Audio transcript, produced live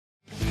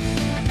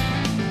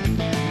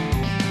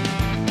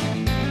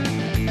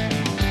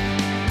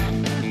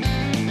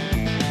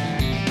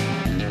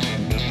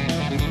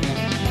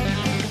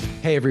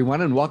Hey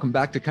everyone, and welcome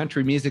back to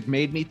Country Music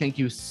Made Me. Thank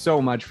you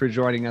so much for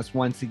joining us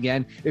once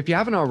again. If you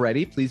haven't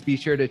already, please be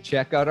sure to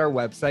check out our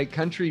website,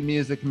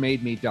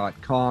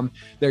 countrymusicmademe.com.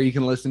 There you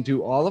can listen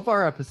to all of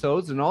our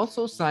episodes and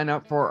also sign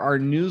up for our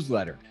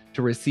newsletter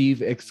to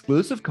receive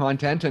exclusive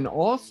content and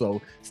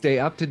also stay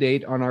up to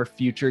date on our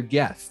future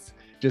guests.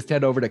 Just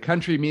head over to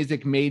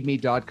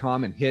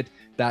countrymusicmademe.com and hit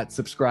that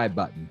subscribe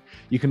button.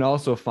 You can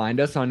also find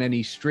us on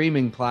any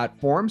streaming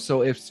platform.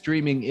 So if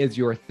streaming is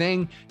your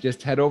thing,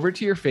 just head over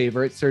to your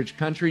favorite, search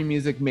Country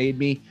Music Made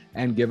Me,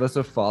 and give us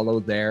a follow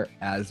there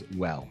as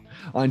well.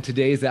 On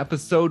today's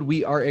episode,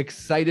 we are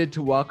excited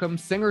to welcome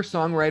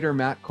singer-songwriter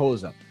Matt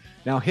Kozup.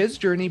 Now, his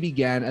journey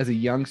began as a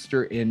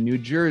youngster in New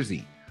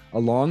Jersey.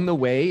 Along the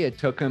way, it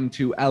took him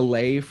to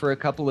LA for a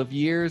couple of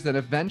years and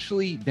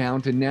eventually down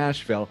to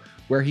Nashville,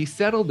 where he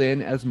settled in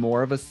as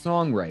more of a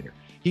songwriter.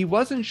 He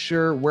wasn't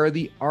sure where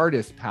the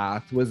artist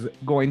path was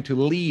going to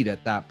lead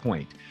at that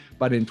point,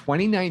 but in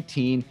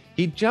 2019,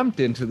 he jumped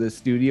into the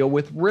studio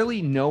with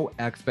really no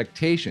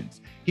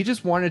expectations. He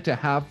just wanted to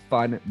have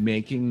fun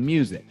making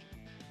music.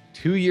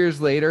 2 years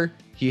later,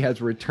 he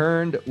has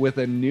returned with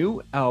a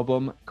new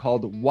album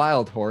called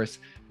Wild Horse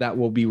that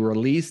will be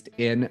released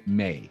in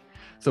May.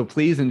 So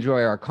please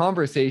enjoy our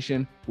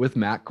conversation with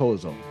Matt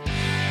Kozup.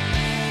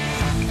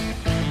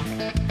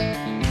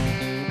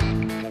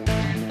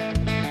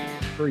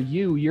 For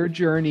you, your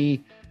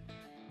journey,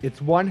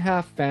 it's one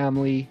half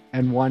family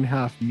and one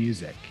half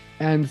music.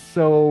 And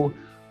so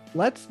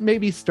let's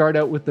maybe start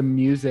out with the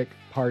music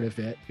part of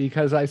it,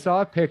 because I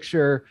saw a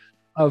picture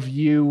of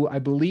you, I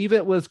believe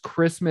it was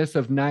Christmas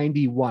of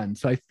 91.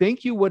 So I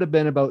think you would have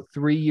been about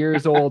 3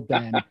 years old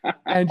then.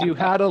 And you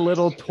had a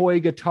little toy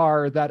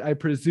guitar that I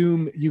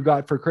presume you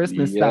got for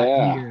Christmas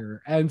that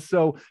year. And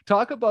so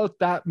talk about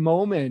that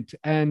moment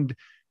and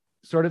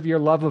sort of your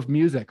love of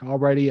music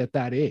already at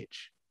that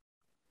age.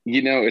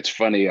 You know, it's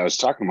funny. I was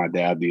talking to my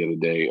dad the other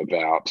day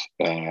about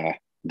the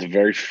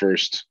very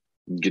first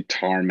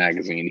guitar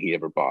magazine he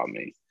ever bought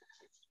me.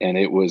 And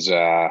it was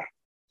a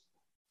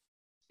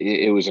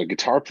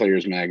guitar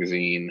player's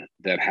magazine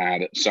that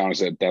had songs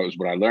that was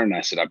what I learned.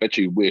 I said, I bet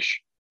you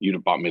wish you'd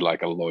have bought me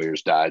like a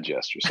Lawyer's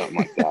Digest or something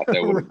like that.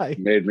 That would have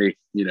made me,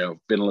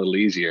 been a little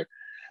easier.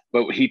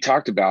 But he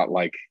talked about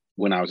like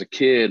when I was a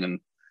kid, and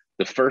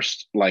the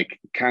first like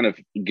kind of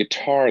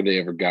guitar they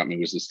ever got me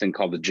was this thing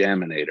called the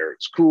Jaminator.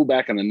 It's cool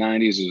back in the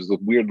 90s. It was a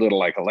weird little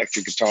like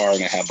electric guitar,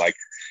 and it had like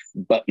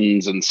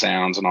buttons and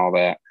sounds and all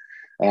that.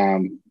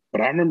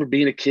 But I remember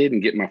being a kid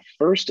and getting my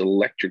first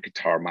electric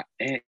guitar. My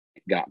aunt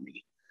got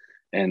me.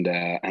 And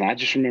I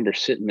just remember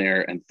sitting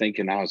there and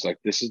thinking, I was like,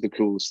 this is the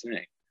coolest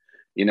thing,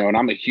 and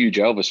I'm a huge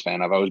Elvis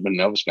fan. I've always been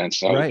an Elvis fan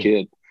since I was a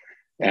kid.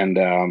 And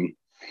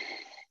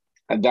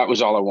that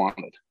was all I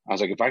wanted. I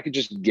was like, if I could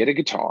just get a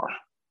guitar,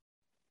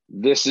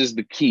 this is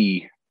the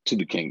key to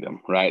the kingdom,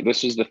 right?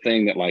 This is the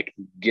thing that like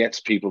gets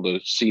people to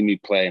see me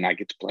play, and I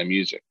get to play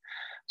music.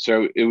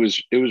 So it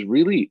was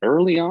really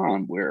early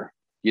on where,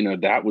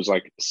 that was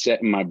like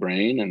set in my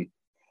brain,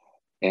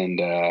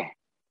 and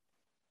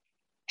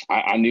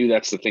I knew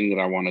that's the thing that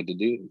I wanted to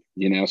do,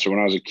 So when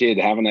I was a kid,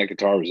 having that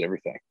guitar was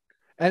everything.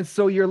 And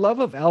so your love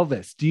of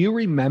Elvis, do you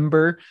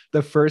remember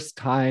the first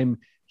time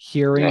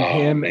hearing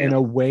him in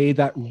a way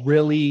that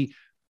really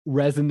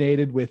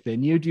resonated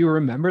within you? Do you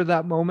remember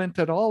that moment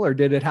at all? Or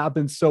did it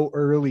happen so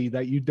early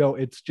that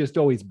it's just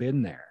always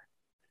been there?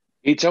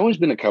 It's always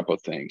been a couple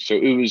of things. So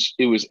it was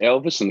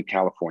Elvis and the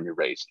California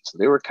Raisins. So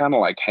they were kind of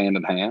like hand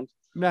in hand.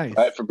 Nice.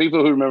 Right? For people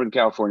who remember the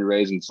California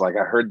Raisins, like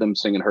I heard them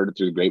sing and heard it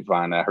through the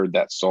grapevine. I heard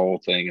that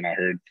soul thing, and I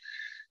heard,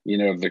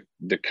 the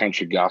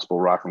country gospel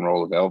rock and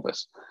roll of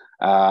Elvis.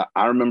 I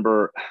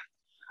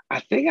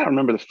think I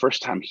remember the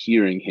first time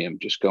hearing him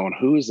just going,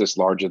 who is this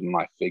larger than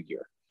life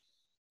figure?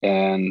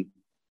 And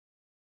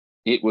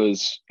it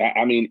was,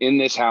 in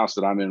this house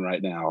that I'm in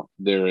right now,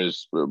 there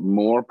is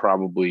more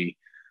probably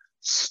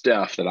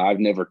stuff that I've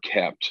never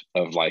kept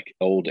of like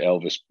old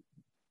Elvis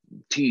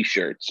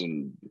t-shirts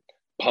and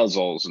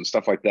puzzles and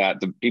stuff like that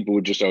people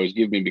would just always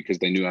give me because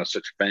they knew I was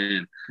such a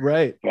fan.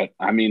 Right. But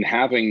having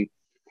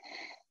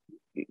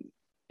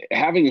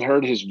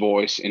heard his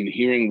voice and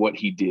hearing what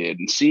he did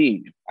and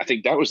seeing, I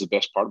think that was the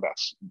best part about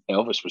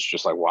Elvis, was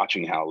just like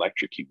watching how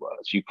electric he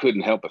was. You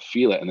couldn't help but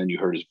feel it. And then you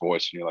heard his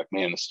voice and you're like,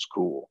 man, this is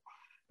cool.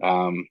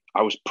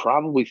 I was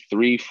probably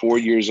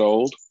 3-4 years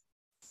old,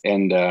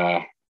 and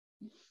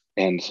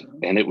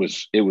it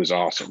was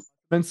awesome.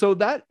 And so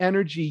that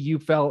energy you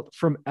felt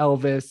from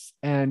Elvis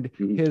and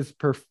his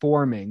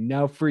performing.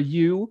 Now, for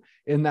you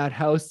in that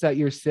house that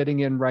you're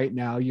sitting in right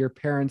now, your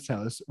parents'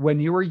 house, when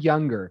you were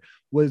younger,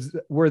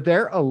 were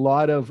there a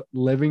lot of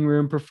living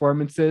room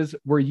performances?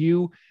 Were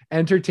you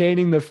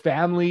entertaining the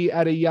family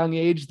at a young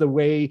age the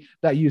way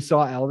that you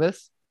saw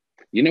Elvis?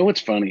 You know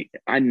what's funny?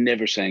 I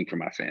never sang for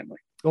my family.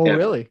 Oh, ever.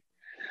 Really?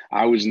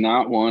 I was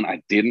not one.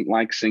 I didn't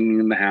like singing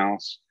in the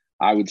house.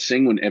 I would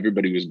sing when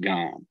everybody was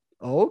gone.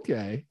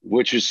 Okay.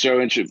 Which is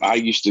so interesting. I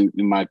used to,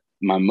 my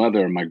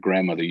mother and my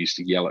grandmother used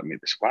to yell at me.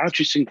 They said, why don't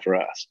you sing for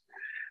us?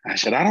 I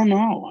said, I don't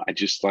know. I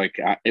just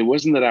it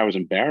wasn't that I was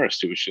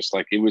embarrassed. It was just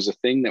like, it was a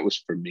thing that was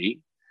for me.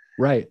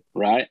 Right.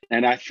 Right.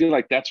 And I feel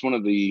like that's one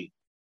of the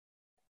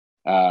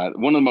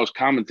most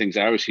common things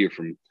I always hear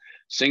from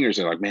singers.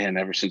 Are like, man,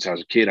 ever since I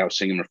was a kid, I was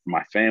singing for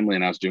my family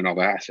and I was doing all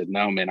that. I said,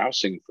 no, man, I was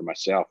singing for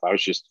myself. I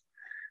was just,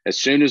 as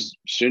soon as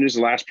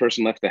the last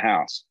person left the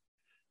house,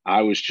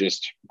 I'd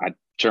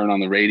turn on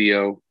the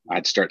radio,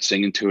 I'd start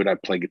singing to it,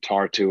 I'd play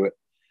guitar to it.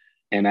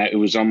 And it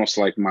was almost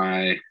like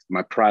my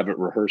private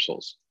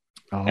rehearsals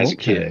as a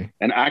kid.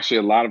 And actually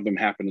a lot of them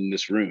happened in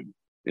this room,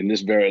 in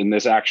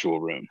this actual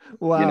room.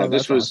 Wow,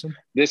 This that's awesome.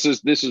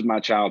 this is my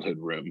childhood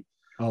room.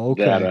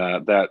 Okay.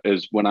 That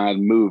is when I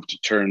moved,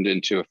 turned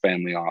into a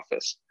family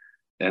office.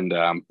 And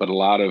but a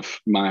lot of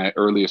my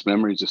earliest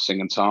memories of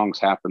singing songs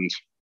happened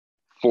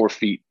 4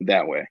 feet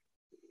that way.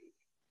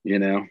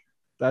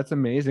 That's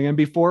amazing. And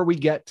before we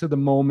get to the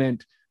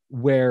moment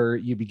where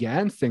you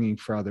began singing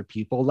for other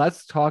people,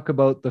 let's talk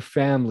about the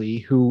family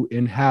who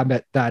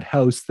inhabit that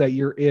house that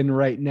you're in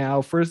right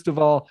now. First of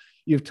all,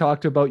 you've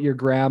talked about your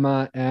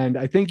grandma, and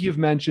I think you've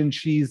mentioned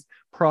she's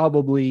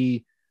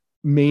probably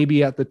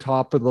maybe at the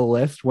top of the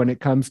list when it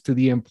comes to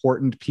the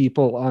important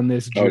people on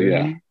this journey.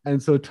 Oh, yeah.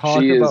 And so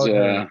talk about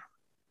her.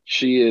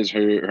 She is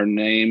her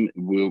name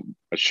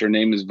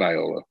is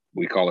Viola.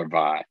 We call her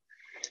Vi.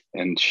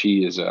 And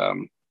she is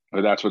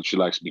that's what she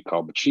likes to be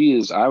called. But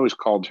I always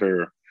called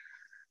her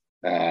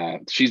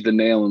she's the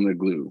nail in the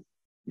glue,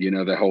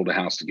 that hold the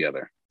house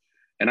together.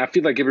 And I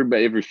feel like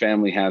every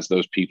family has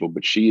those people,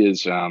 but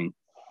she's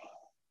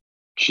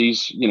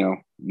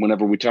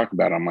whenever we talk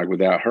about it, I'm like,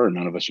 without her,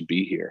 none of us would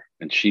be here.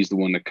 And she's the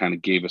one that kind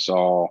of gave us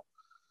all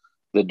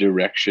the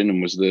direction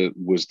and was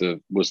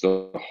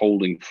the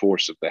holding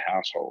force of the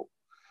household.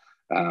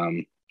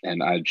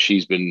 And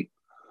she's been,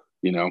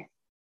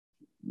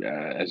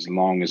 as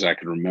long as I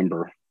can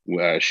remember,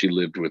 she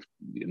lived with,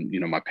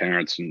 my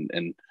parents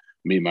and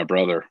me and my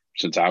brother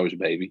since I was a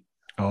baby.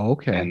 Oh,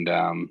 okay. And,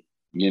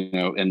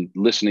 and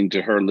listening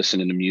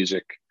to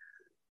music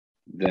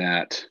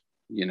that,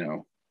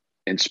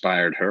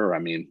 inspired her. I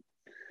mean,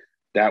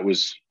 that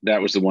was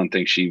the one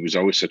thing. She was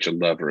always such a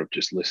lover of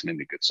just listening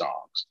to good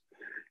songs.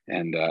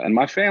 And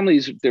my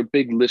they're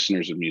big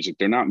listeners of music.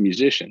 They're not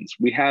musicians.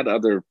 We had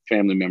other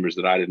family members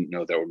that I didn't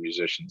know that were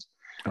musicians.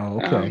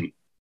 Oh, okay.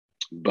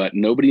 But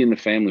nobody in the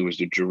family was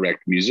a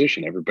direct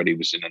musician. Everybody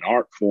was in an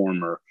art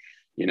form or,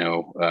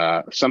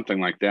 something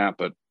like that.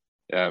 But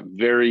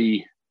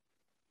very,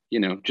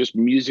 just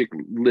music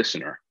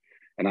listener.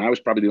 And I was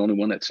probably the only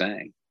one that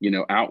sang,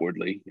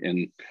 outwardly.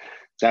 And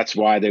that's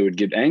why they would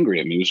get angry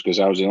at me, was because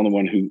I was the only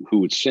one who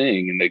would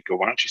sing, and they'd go,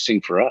 "Why don't you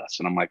sing for us?"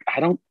 And I'm like, I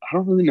don't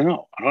really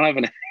know. I don't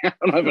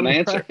have an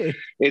answer. Right.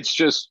 It's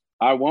just,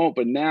 I won't.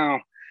 But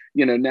now,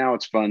 now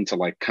it's fun to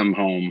like come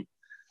home.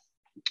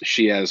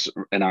 She has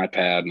an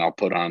iPad and I'll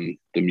put on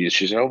the music.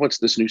 She said, "Oh, what's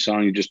this new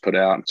song you just put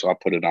out?" And so I'll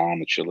put it on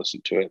and she'll listen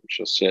to it and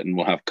she'll sit and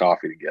we'll have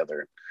coffee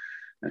together.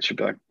 And she'll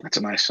be like, "That's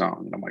a nice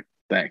song." And I'm like,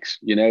 "Thanks."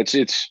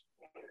 It's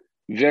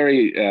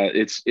very,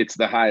 it's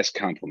the highest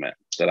compliment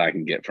that I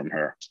can get from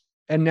her.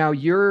 And now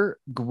your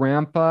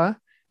grandpa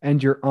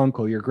and your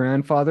uncle, your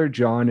grandfather,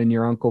 John, and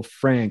your uncle,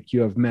 Frank,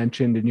 you have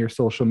mentioned in your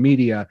social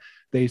media,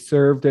 they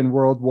served in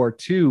World War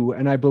II.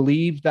 And I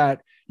believe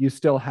that you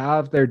still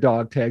have their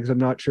dog tags. I'm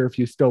not sure if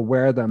you still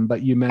wear them,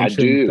 but you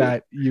mentioned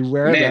that you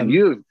wear them. Man,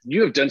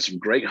 you have done some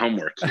great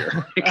homework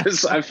here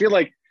because I feel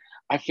like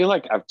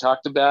I've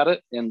talked about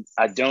it and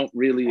I don't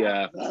really,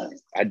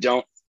 I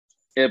don't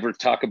ever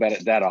talk about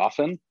it that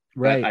often.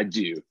 Right. But I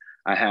do.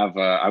 I have,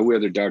 I wear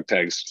their dog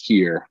tags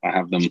here. I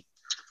have them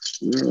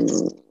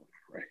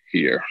right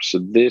here. So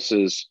this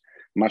is,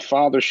 my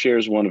father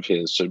shares one of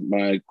his. So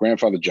my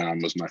grandfather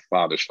John was my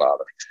father's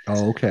father.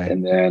 Oh, okay.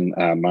 And then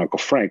my uncle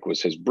Frank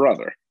was his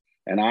brother.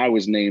 And I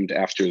was named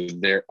after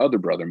their other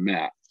brother,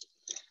 Matt.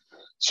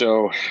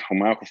 So when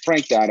my uncle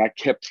Frank died, I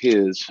kept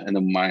his. And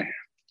then my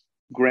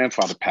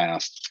grandfather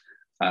passed.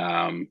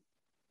 My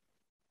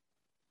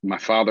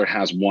father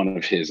has one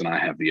of his and I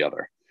have the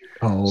other.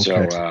 Oh,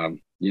 okay. So,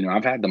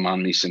 I've had them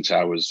on me since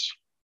I was,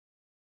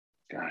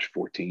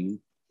 14.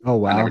 Oh,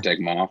 wow. I never take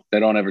them off. They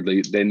don't ever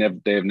leave. They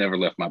have never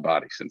left my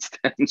body since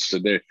then. So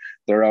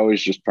they're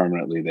always just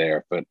permanently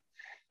there. But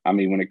I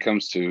mean, when it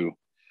comes to,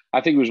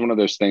 I think it was one of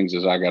those things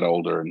as I got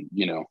older and,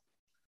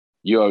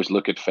 you always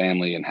look at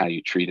family and how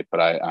you treat it, but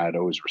I'd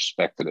always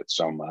respected it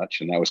so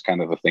much. And that was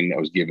kind of the thing that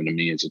was given to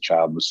me as a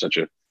child, was such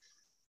a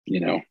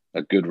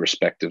good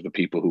respect of the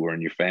people who were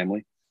in your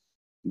family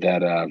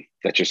that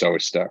just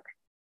always stuck.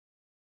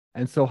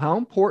 And so how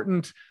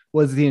important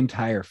was the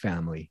entire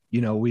family?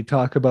 We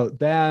talk about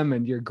them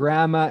and your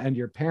grandma and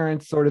your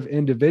parents sort of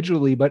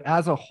individually, but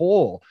as a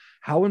whole,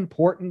 how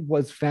important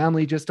was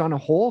family just on a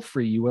whole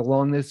for you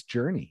along this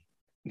journey?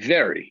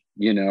 Very,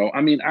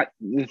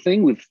 the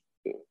thing with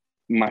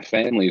my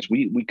family is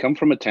we come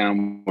from a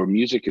town where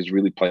music is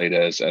really played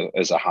as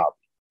a hobby.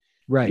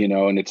 Right.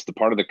 And it's the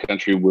part of the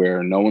country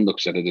where no one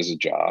looks at it as a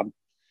job.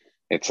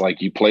 It's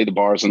like you play the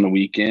bars on the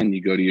weekend,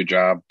 you go to your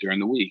job during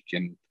the week.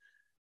 And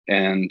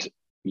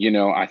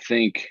I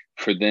think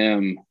for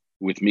them,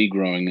 with me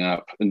growing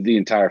up, and the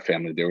entire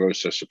family, they were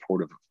always so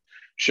supportive of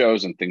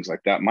shows and things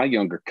like that, my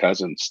younger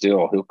cousin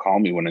still, he'll call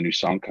me when a new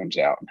song comes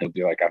out and he'll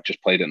be like, I've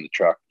just played it in the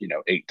truck,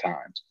 8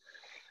 times.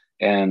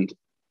 And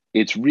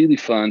it's really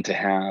fun to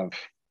have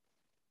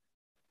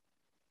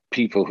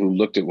people who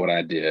looked at what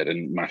I did,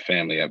 and my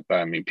family,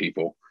 I mean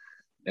people,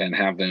 and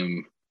have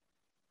them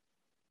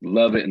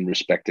love it and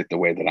respect it the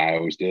way that I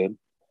always did.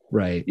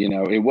 Right.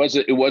 It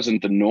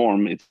wasn't the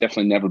norm. It's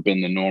definitely never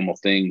been the normal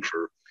thing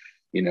for,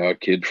 a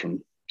kid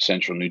from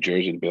central New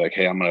Jersey to be like,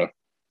 hey,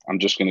 I'm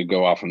just going to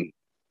go off and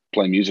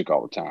play music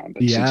all the time.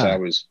 But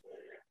since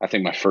I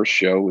think my first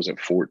show was at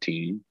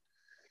 14.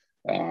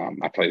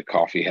 I played a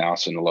coffee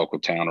house in the local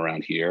town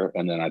around here.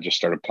 And then I just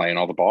started playing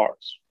all the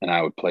bars, and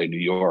I would play New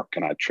York,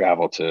 and I'd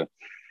travel to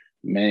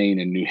Maine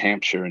and New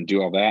Hampshire and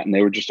do all that. And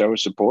they were just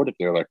always supportive.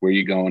 They're like, where are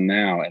you going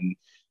now?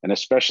 And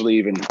especially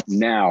even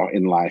now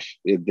in life,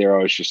 they're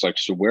always just like,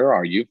 so where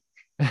are you?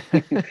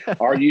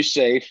 Are you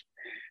safe?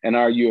 And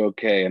are you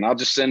okay? And I'll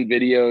just send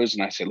videos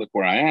and I say, look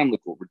where I am,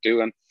 look what we're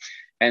doing.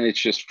 And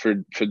it's just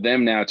for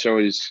them now, it's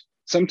always,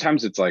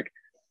 sometimes it's like,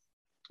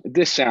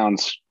 this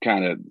sounds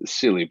kind of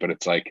silly, but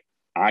it's like,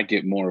 I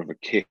get more of a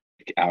kick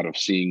out of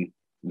seeing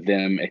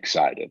them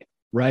excited.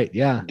 Right.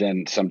 Yeah.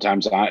 Then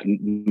sometimes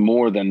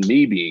more than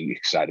me being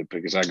excited,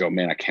 because I go,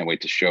 man, I can't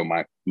wait to show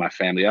my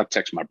family. I'll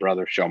text my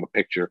brother, show him a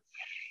picture,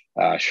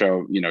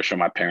 show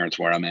my parents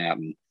where I'm at,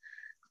 and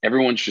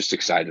everyone's just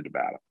excited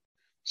about it.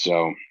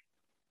 So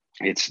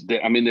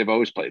they've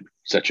always played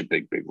such a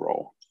big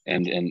role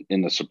and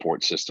in the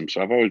support system.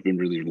 So I've always been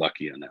really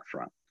lucky on that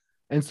front.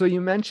 And so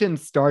you mentioned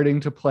starting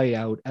to play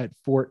out at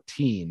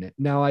 14.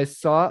 Now I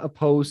saw a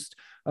post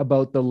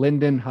about the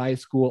Linden High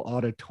School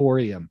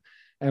auditorium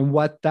and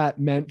what that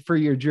meant for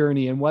your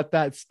journey and what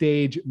that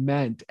stage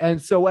meant.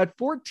 And so at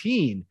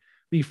 14,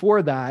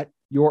 before that,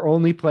 you're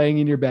only playing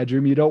in your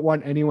bedroom. You don't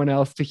want anyone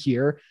else to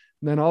hear.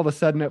 And then all of a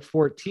sudden at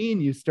 14,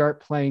 you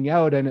start playing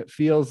out, and it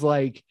feels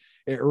like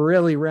it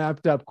really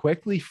ramped up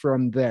quickly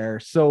from there.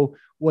 So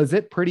was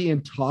it pretty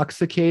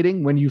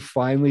intoxicating when you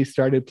finally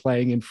started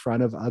playing in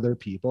front of other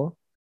people?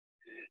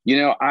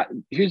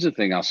 Here's the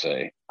thing I'll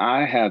say.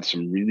 I had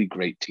some really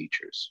great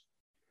teachers.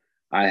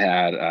 I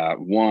had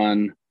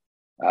one,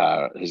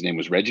 his name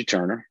was Reggie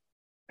Turner.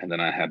 And then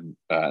I had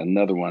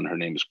another one, her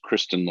name was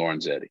Kristen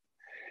Lorenzetti.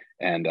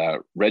 And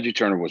Reggie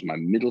Turner was my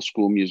middle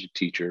school music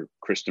teacher.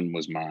 Kristen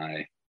was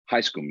my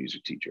high school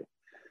music teacher.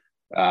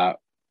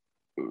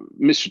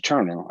 Mr.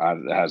 Turner,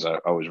 as I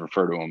always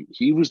refer to him,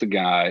 he was the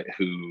guy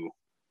who,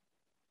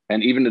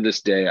 and even to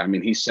this day, I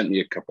mean, he sent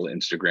me a couple of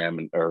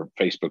Instagram or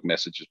Facebook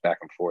messages back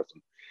and forth.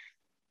 And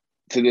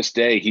to this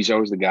day, he's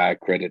always the guy I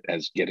credit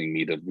as getting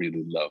me to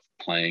really love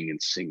playing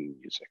and singing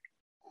music.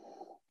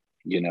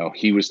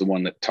 He was the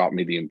one that taught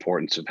me the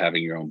importance of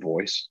having your own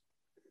voice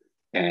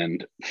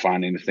and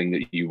finding the thing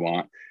that you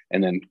want.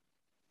 And then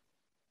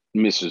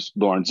Mrs.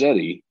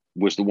 Lorenzetti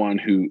was the one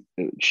who,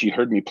 she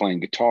heard me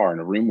playing guitar in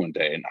a room one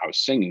day, and I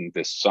was singing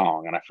this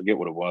song, and I forget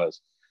what it was.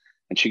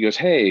 And she goes,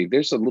 hey,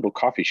 there's a little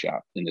coffee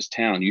shop in this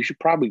town. You should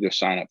probably go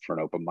sign up for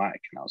an open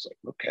mic. And I was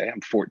like, okay,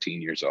 I'm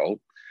 14 years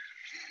old.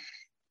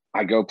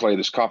 I go play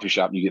this coffee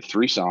shop. You get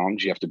 3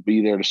 songs. You have to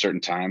be there at a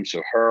certain time.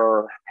 So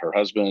her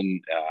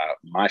husband,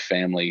 my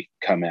family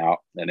come out,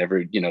 and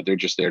they're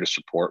just there to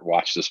support,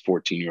 watch this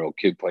 14-year-old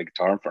kid play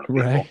guitar in front of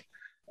people. Right.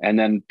 And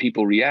then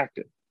people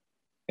reacted,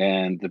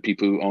 and the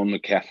people who own the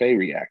cafe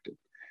reacted.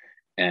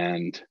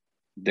 And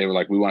they were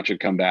like, we want you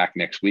to come back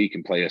next week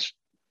and play us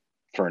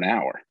for an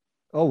hour.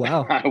 Oh,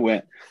 wow. I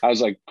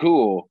was like,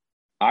 cool.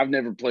 I've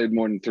never played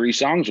more than 3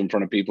 songs in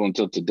front of people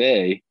until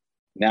today.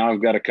 Now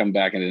I've got to come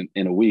back in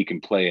a week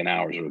and play an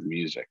hour's worth of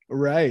music.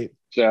 Right.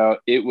 So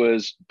it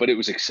was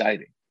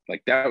exciting.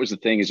 Like, that was the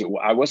thing, is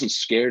I wasn't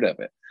scared of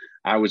it.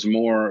 I was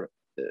more,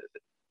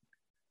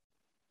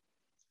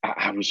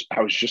 I was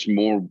just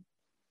more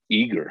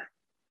eager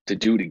to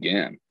do it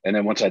again. And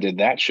then once I did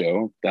that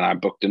show, then I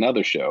booked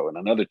another show in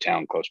another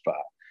town close by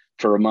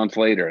for a month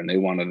later, and they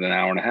wanted an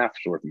hour and a half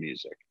worth of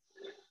music.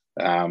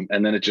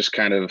 And then it just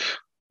kind of,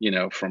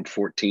 from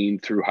 14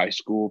 through high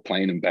school,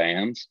 playing in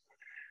bands,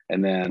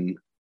 and then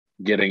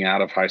getting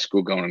out of high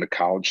school, going into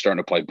college,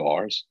 starting to play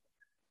bars.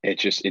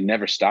 It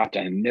never stopped.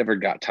 I never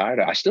got tired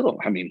of it. I still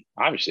don't,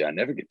 obviously I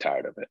never get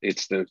tired of it.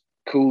 It's the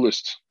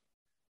coolest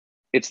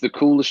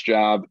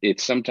job.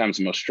 It's sometimes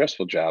the most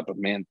stressful job, but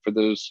man, for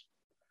those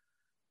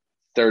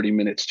 30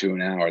 minutes to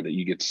an hour that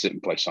you get to sit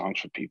and play songs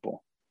for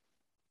people,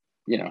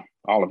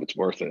 all of it's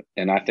worth it.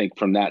 And I think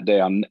from that day,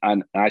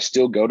 I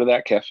still go to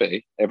that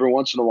cafe. Every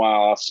once in a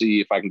while, I'll see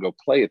if I can go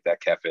play at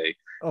that cafe.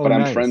 Oh, but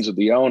I'm nice. friends with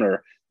the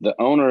owner. The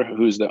owner,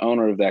 who's the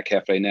owner of that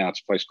cafe now,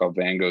 it's a place called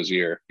Van Gogh's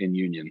Ear in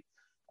Union.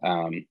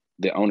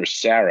 The owner,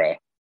 Sarah,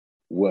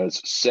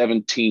 was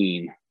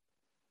 17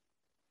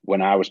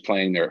 when I was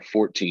playing there at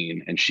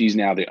 14, and she's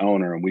now the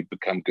owner, and we've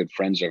become good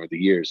friends over the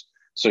years.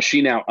 So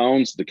she now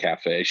owns the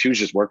cafe. She was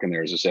just working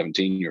there as a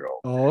 17-year-old.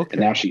 Oh, okay.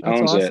 And now she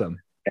That's owns awesome.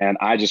 it. And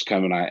I just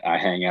come and I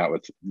hang out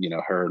with,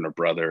 her and her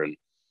brother.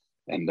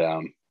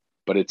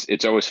 But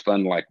it's always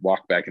fun to like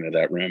walk back into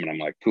that room, and I'm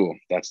like, cool,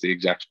 that's the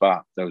exact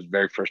spot. That was the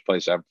very first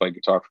place I ever played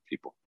guitar for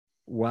people.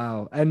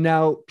 Wow. And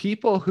now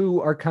people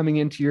who are coming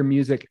into your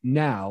music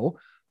now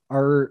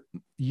are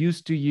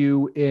used to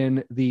you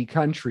in the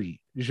country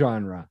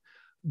genre.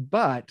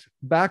 But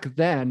back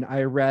then,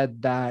 I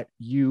read that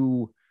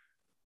you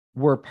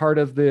were part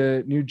of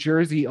the New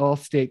Jersey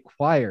All-State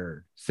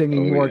Choir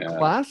singing Oh more yeah.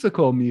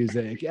 classical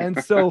music.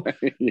 And so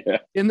Yeah.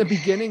 in the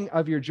beginning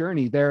of your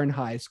journey there in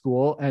high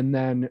school and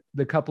then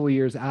the couple of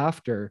years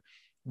after,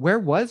 where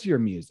was your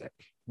music?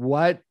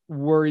 What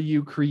were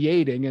you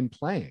creating and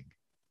playing?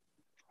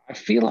 I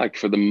feel like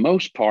for the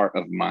most part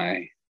of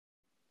my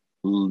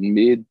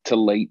mid to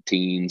late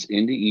teens,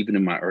 into even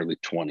in my early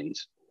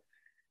 20s,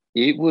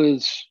 it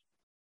was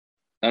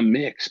a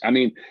mix. I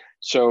mean,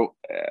 so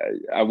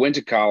I went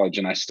to college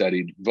and I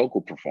studied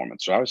vocal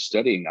performance. So I was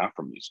studying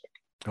opera music.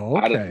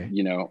 Okay.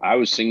 I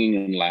was singing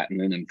in Latin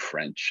and in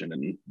French and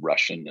in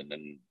Russian and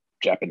in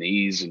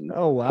Japanese and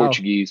Oh, wow.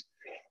 Portuguese.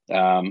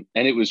 And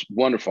it was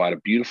wonderful. I had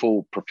a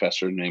beautiful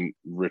professor named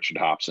Richard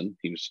Hobson.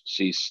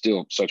 He's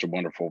still such a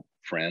wonderful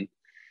friend.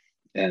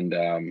 And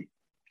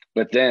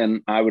but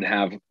then I would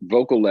have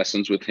vocal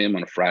lessons with him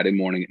on a Friday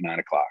morning at 9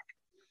 o'clock.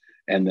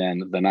 And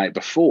then the night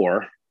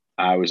before,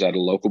 I was at a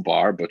local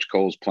bar, Butch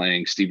Cole's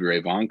playing Stevie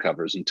Ray Vaughan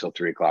covers until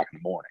 3 o'clock in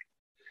the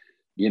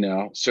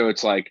morning. So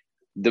it's like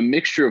the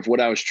mixture of what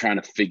I was trying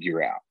to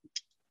figure out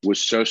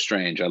was so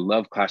strange. I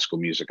love classical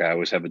music. I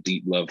always have a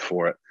deep love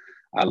for it.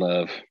 I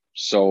love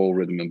soul,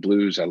 rhythm and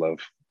blues. I love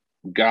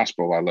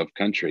gospel. I love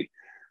country.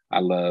 I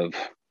love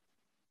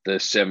the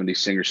 70s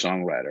singer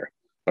songwriter,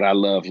 but I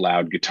love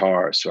loud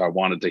guitar. So I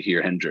wanted to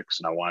hear Hendrix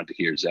and I wanted to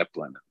hear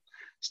Zeppelin and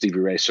Stevie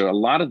Ray. So a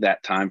lot of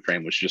that time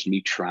frame was just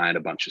me trying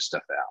a bunch of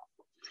stuff out.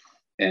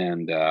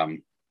 And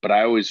but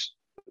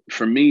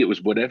for me, it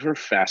was whatever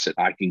facet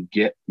I can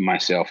get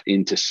myself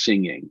into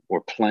singing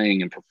or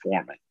playing and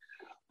performing.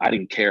 I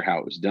didn't care how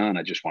it was done.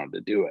 I just wanted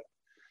to do it.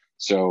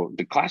 So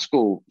the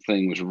classical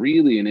thing was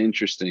really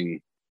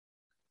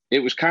it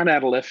was kind of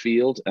out of left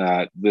field.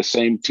 The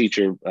same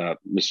teacher,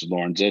 Mrs.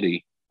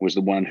 Lorenzetti, was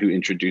the one who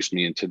introduced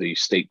me into the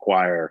state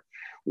choir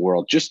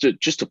world just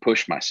to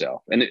push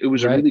myself. And it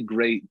was Right.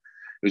 it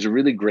was a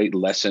really great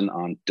lesson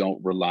on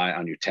don't rely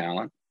on your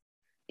talent,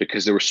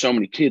 because there were so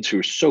many kids who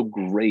were so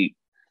great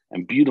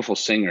and beautiful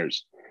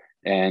singers.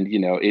 And,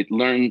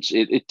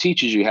 it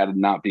teaches you how to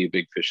not be a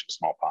big fish in a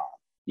small pond.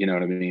 You know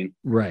what I mean?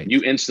 Right.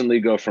 You instantly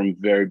go from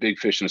very big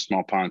fish in a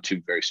small pond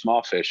to very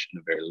small fish in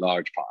a very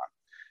large pond.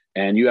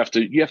 And you have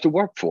to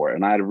work for it.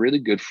 And I had a really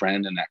good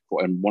friend in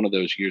one of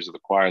those years of the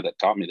choir that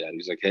taught me that.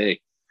 He's like, hey,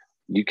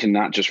 you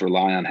cannot just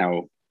rely on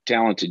how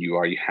talented you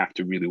are. You have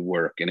to really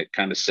work. And it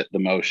kind of set the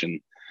motion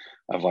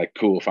of like,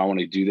 cool, if I want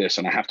to do this,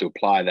 and I have to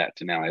apply that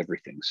to now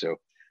everything. So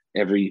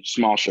every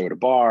small show at a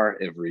bar,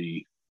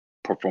 every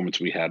performance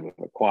we had with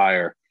a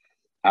choir,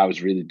 I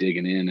was really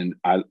digging in, and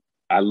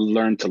I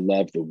learned to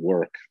love the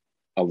work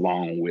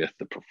along with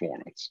the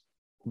performance.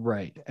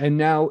 Right. And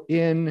now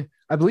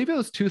I believe it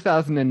was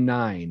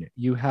 2009,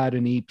 you had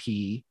an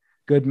EP,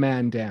 Good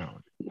Man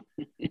Down.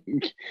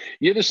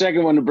 You're the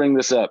second one to bring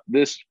this up.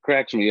 This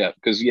cracks me up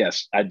because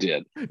yes, I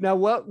did. Now,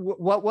 what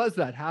was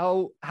that?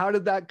 How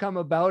did that come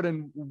about,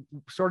 and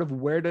sort of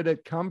where did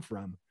it come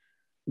from?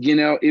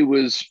 It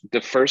was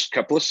the first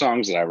couple of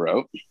songs that I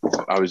wrote.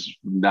 I was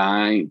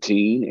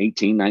 18,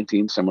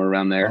 19, somewhere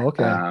around there.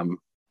 Okay.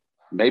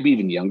 Maybe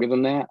even younger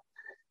than that.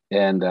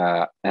 And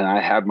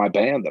I had my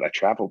band that I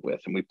traveled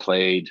with, and we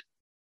played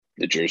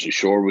the Jersey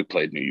Shore, we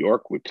played New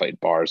York, we played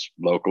bars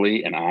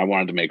locally, and I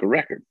wanted to make a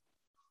record.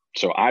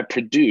 So I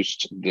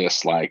produced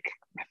this, like,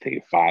 I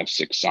think a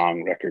 5-6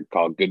 song record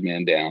called Good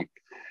Man Down.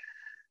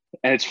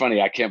 And it's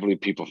funny, I can't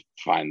believe people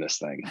find this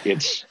thing.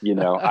 It's,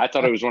 I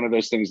thought it was one of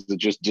those things that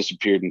just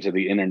disappeared into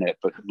the internet,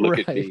 but look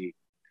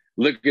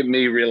at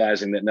me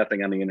realizing that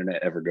nothing on the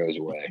internet ever goes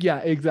away. Yeah,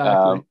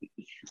 exactly.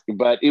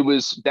 But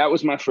that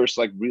was my first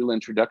like real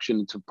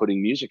introduction to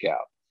putting music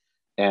out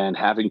and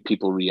having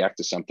people react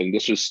to something.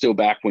 This was still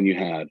back when you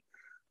had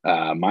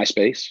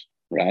MySpace,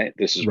 right?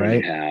 This is when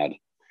you had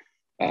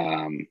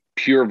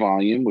Pure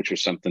Volume, which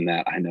was something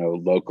that I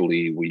know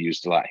locally we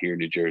used a lot here in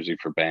New Jersey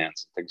for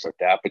bands and things like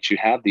that. But you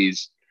had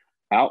these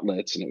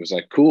outlets, and it was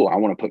like, cool, I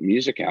want to put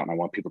music out and I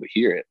want people to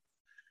hear it.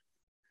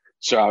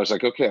 So I was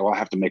like, okay, well, I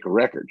have to make a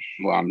record.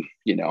 Well, I'm,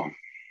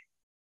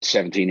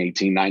 17,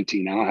 18,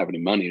 19. I don't have any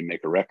money to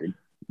make a record.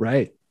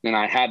 Right. And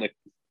I had a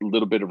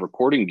little bit of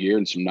recording gear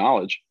and some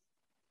knowledge.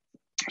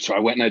 So I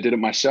went and I did it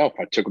myself.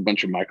 I took a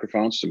bunch of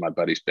microphones to my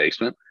buddy's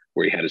basement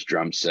where he had his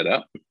drums set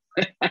up.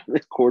 I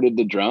recorded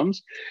the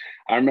drums.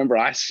 I remember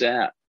I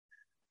sat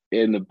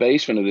in the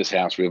basement of this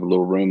house. We have a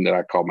little room that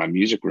I call my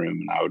music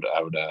room.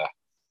 And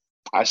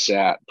I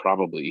sat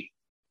probably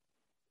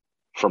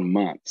for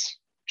months.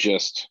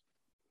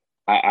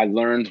 I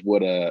learned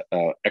what a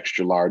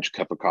extra large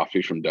cup of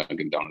coffee from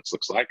Dunkin' Donuts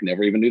looks like.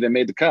 Never even knew they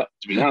made the cup,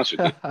 to be honest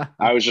with you.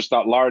 I always just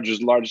thought large is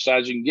the largest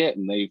size you can get.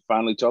 And they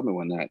finally told me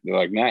one night, they're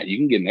like, Matt, you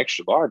can get an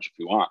extra large if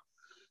you want.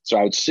 So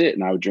I would sit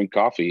and I would drink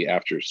coffee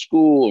after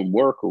school and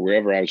work or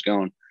wherever I was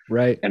going.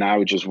 Right. And I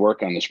would just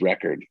work on this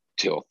record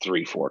till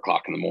 3, 4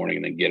 o'clock in the morning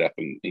and then get up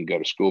and go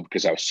to school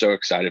because I was so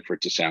excited for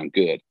it to sound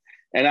good.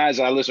 And as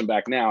I listen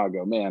back now, I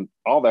go, man,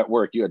 all that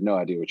work, you had no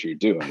idea what you were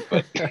doing,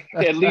 but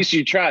at least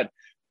you tried.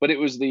 But it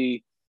was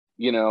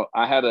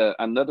I had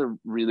another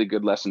really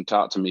good lesson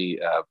taught to me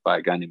by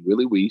a guy named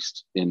Willie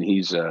Wiest. And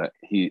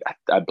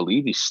I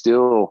believe he's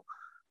still,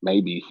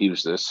 maybe he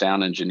was the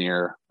sound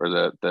engineer or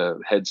the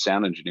head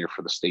sound engineer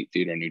for the State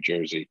Theater in New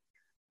Jersey.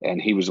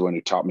 And he was the one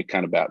who taught me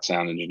kind of about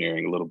sound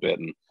engineering a little bit.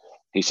 And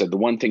he said, the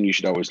one thing you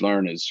should always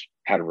learn is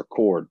how to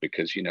record,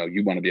 because, you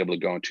want to be able to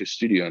go into a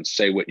studio and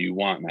say what you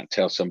want, not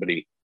tell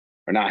somebody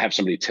or not have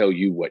somebody tell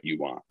you what you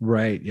want.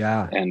 Right.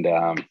 Yeah. And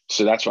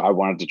so that's why I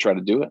wanted to try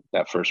to do it,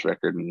 that first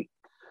record. And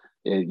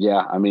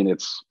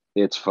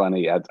it's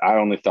funny. I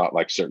only thought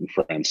like certain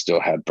friends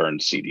still had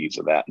burned CDs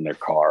of that in their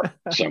car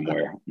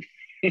somewhere.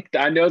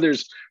 I know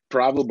there's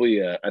probably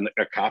a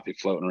copy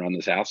floating around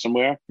this house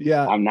somewhere.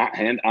 Yeah. I'm not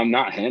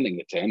handing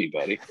it to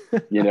anybody.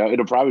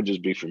 It'll probably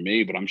just be for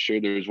me, but I'm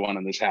sure there's one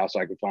in this house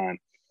I could find.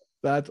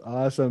 That's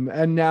awesome.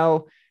 And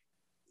now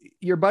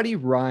your buddy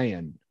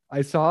Ryan,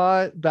 I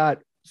saw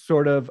that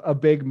sort of a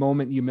big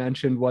moment you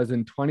mentioned was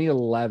in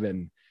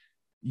 2011.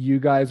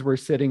 You guys were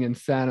sitting in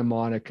Santa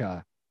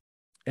Monica,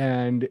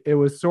 and it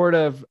was sort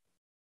of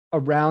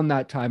around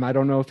that time. I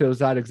don't know if it was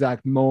that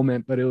exact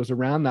moment, but it was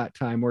around that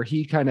time where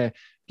he kind of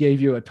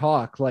gave you a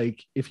talk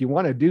like, if you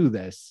want to do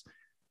this,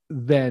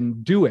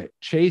 then do it,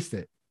 chase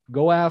it,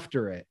 go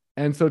after it.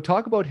 And so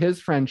talk about his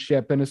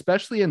friendship, and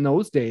especially in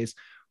those days,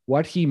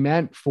 what he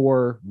meant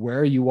for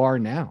where you are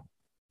now.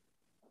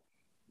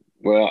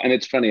 Well, and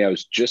it's funny, I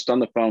was just on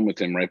the phone with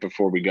him right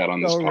before we got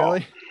on this call.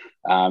 Really?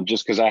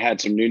 Just because I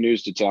had some new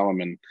news to tell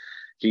him. And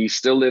he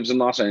still lives in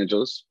Los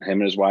Angeles, him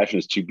and his wife and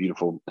his two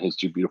beautiful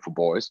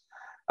boys.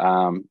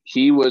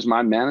 He was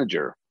my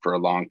manager for a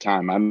long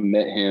time. I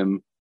met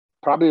him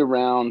probably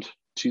around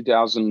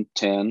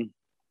 2010.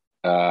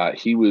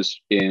 He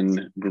was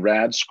in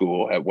grad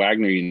school at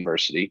Wagner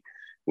University,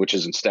 which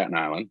is in Staten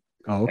Island.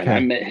 Oh, okay. And I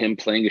met him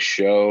playing a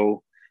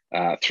show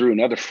through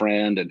another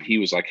friend. And he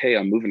was like, hey,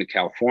 I'm moving to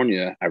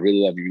California. I really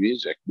love your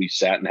music. We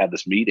sat and had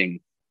this meeting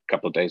a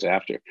couple of days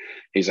after.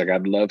 He's like,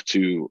 I'd love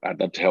to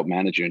help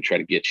manage you and try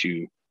to get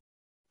you,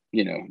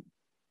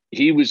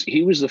 he was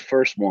the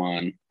first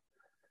one.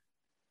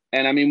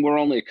 And I mean, we're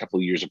only a couple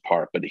of years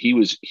apart, but he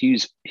was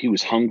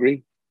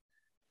hungry,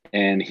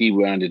 and he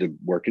wanted to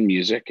work in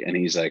music. And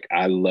he's like,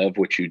 I love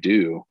what you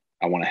do.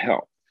 I want to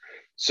help.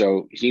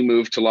 So he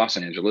moved to Los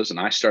Angeles, and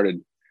I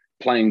started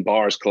playing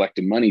bars,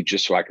 collecting money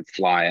just so I could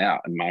fly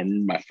out.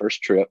 And my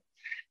first trip,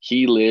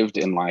 he lived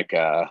in like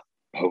a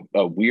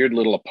weird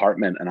little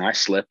apartment, and I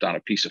slept on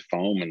a piece of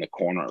foam in the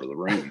corner of the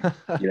room.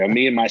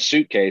 Me and my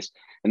suitcase.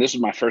 And this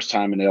was my first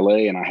time in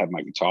LA, and I had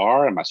my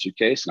guitar and my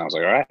suitcase, and I was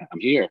like, all right, I'm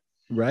here.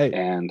 Right.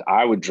 And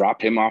I would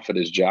drop him off at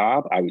his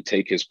job. I would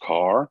take his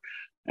car,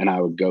 and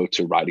I would go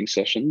to writing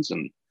sessions.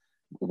 And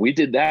we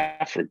did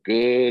that for a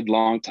good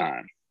long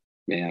time,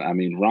 man. I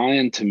mean,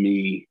 Ryan to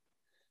me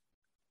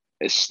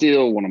is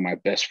still one of my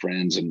best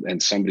friends,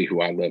 and somebody who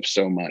I love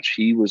so much.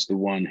 He was the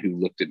one who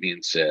looked at me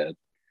and said,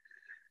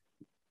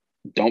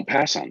 don't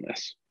pass on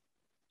this,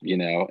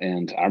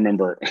 and I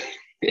remember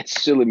it's a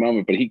silly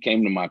moment, but he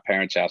came to my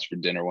parents' house for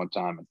dinner one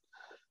time, and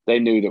they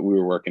knew that we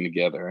were working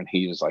together. And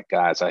he was like,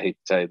 guys, I hate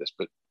to tell you this,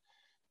 but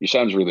your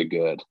son's really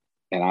good,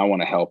 and I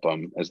want to help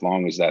him as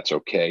long as that's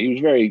okay. He was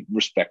very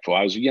respectful.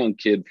 I was a young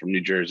kid from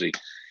New Jersey.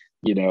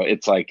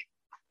 It's like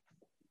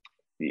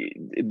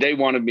they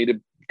wanted me to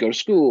go to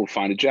school,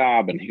 find a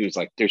job. And he was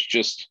like, there's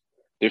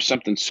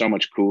something so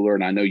much cooler,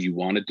 and I know you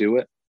want to do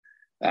it.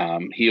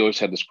 He always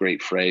had this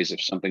great phrase,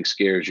 if something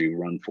scares you,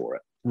 run for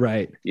it.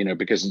 Right.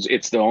 Because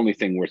it's the only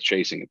thing worth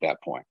chasing at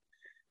that point.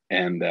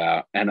 And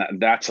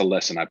that's a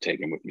lesson I've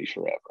taken with me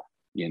forever.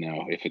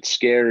 If it's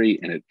scary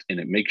and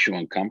it makes you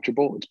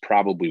uncomfortable, it's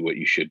probably what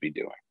you should be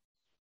doing.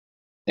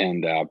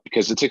 And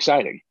because it's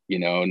exciting,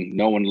 and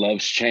no one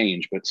loves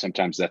change, but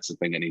sometimes that's the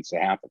thing that needs to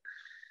happen.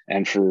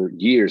 And for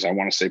years, I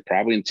want to say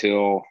probably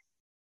until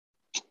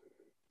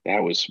I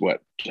was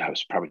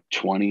probably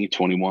 20,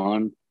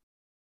 21,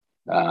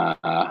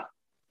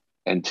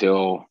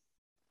 until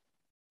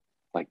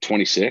like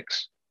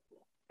 26.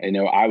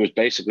 I was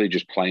basically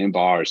just playing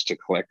bars to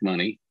collect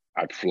money.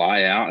 I'd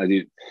fly out.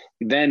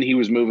 Then he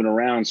was moving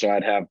around, so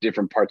I'd have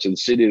different parts of the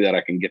city that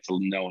I can get to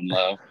know and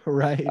love.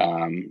 Right.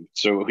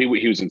 So he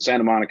was in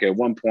Santa Monica at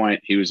one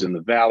point. He was in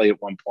the Valley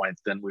at one point.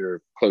 Then we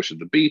were closer to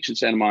the beach in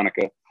Santa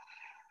Monica.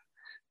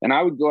 And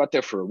I would go out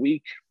there for a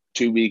week,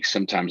 2 weeks,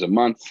 sometimes a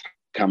month,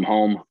 come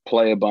home,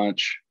 play a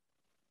bunch,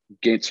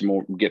 get some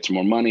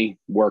more money,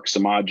 work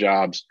some odd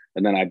jobs,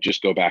 and then I'd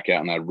just go back out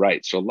and I'd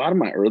write. So a lot of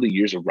my early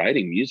years of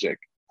writing music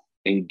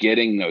and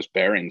getting those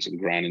bearings and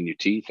grinding your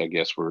teeth, I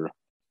guess, were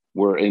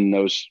in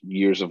those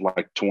years of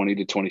like 20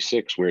 to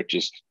 26, where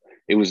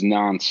it was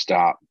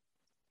nonstop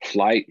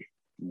flight,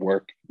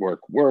 work,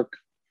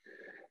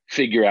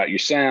 figure out your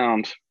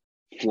sound,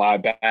 fly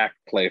back,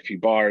 play a few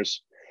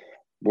bars,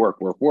 work,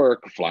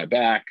 fly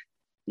back.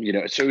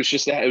 So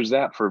it was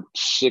that for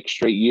 6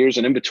 straight years.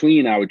 And in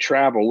between, I would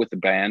travel with the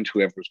band,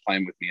 whoever was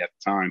playing with me at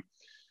the time,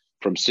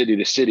 from city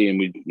to city. And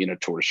we'd,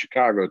 tour to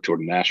Chicago, tour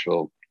to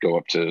Nashville, go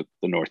up to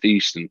the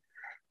Northeast. And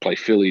play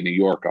Philly, New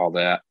York, all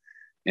that.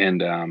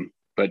 And,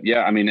 but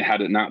yeah, I mean,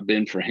 had it not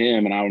been for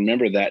him, and I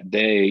remember that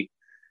day,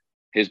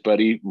 his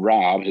buddy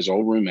Rob, his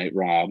old roommate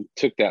Rob,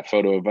 took that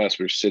photo of us.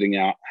 We were sitting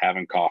out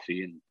having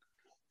coffee and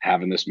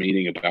having this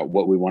meeting about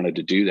what we wanted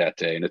to do that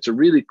day. And it's a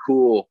really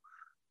cool,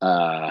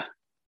 what's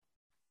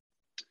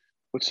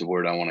the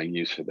word I want to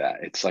use for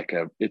that? It's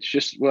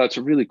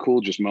a really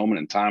cool just moment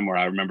in time where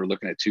I remember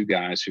looking at two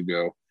guys who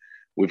go,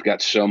 we've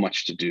got so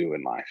much to do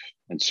in life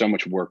and so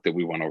much work that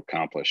we want to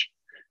accomplish.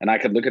 And I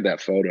could look at that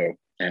photo,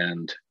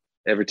 and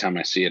every time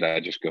I see it,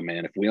 I just go,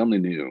 man, if we only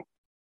knew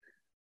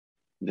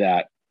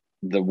that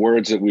the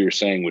words that we were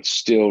saying would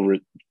still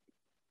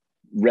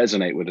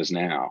resonate with us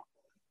now.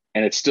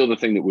 And it's still the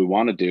thing that we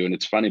want to do. And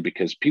it's funny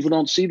because people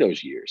don't see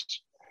those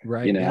years.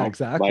 Right. You know, yeah,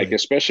 exactly. Like,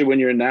 especially when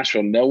you're in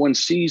Nashville, no one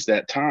sees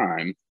that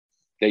time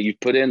that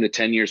you've put in the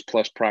 10 years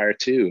plus prior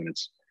to. And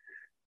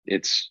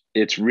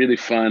it's really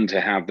fun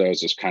to have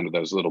those as kind of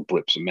those little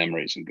blips of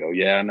memories and go,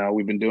 yeah, no,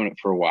 we've been doing it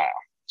for a while.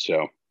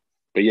 So,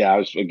 but yeah, I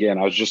was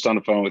just on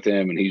the phone with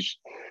him, and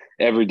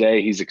every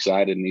day he's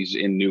excited, and he's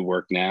in new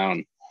work now.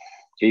 And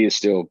he is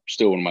still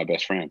one of my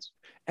best friends.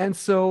 And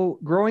so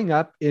growing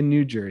up in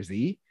New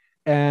Jersey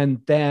and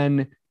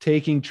then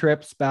taking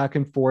trips back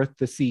and forth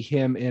to see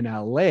him in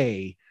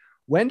LA,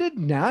 when did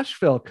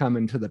Nashville come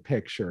into the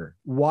picture?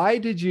 Why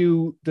did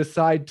you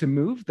decide to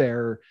move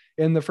there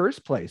in the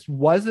first place?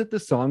 Was it the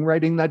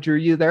songwriting that drew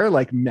you there,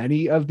 like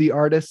many of the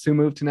artists who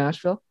moved to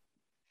Nashville?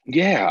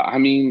 Yeah, I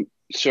mean,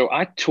 so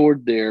I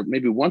toured there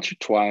maybe once or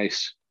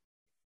twice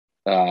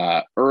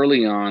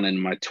early on in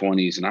my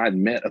 20s, and I had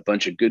met a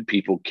bunch of good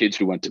people, kids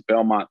who went to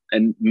Belmont,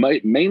 and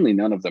mainly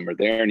none of them are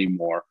there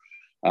anymore.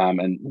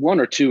 And one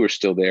or two are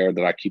still there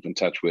that I keep in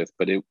touch with.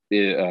 But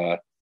I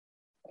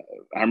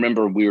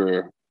remember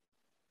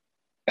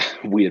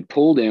we had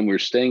pulled in, we were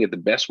staying at the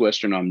Best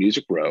Western on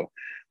Music Row,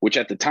 which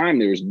at the time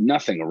there was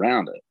nothing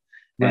around it.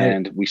 Right.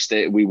 And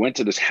we went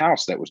to this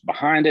house that was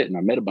behind it, and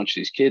I met a bunch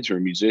of these kids who are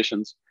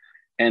musicians.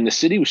 And the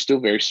city was still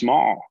very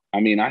small. I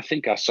mean, I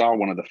think I saw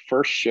one of the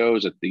first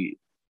shows at the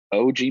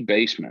OG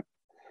Basement.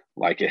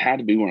 Like, it had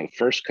to be one of the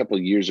first couple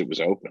of years it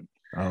was open.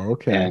 Oh,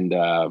 okay. And,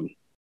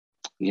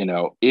 you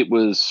know, it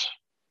was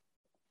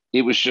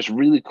just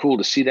really cool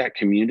to see that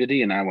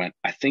community. And I went,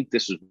 I think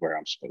this is where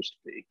I'm supposed to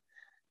be.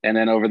 And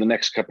then over the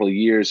next couple of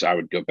years, I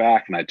would go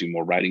back and I'd do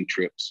more writing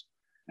trips.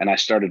 And I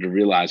started to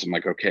realize, I'm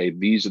like, okay,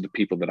 these are the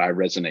people that I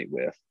resonate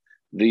with.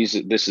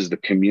 This is the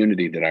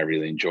community that I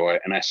really enjoy.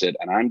 And I said,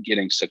 and I'm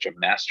getting such a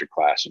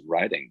masterclass in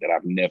writing that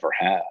I've never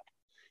had.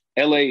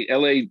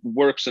 LA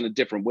works in a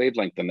different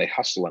wavelength, and they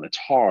hustle, and it's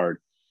hard.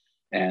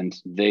 And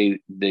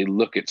they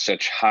look at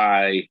such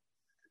high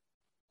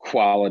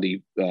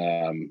quality,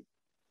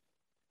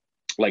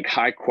 like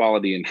high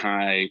quality and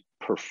high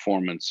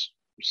performance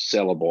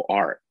sellable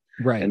art.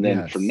 Right. And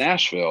then for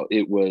Nashville,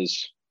 it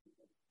was,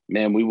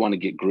 man, we want to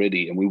get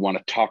gritty, and we want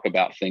to talk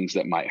about things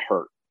that might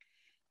hurt.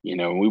 You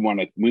know, we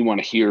want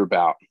to hear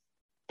about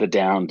the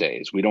down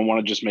days. We don't want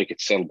to just make it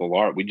sellable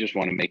art. We just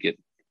want to make it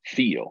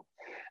feel.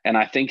 And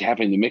I think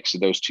having the mix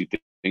of those two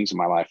things in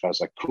my life, I was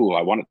like, cool,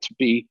 I want it to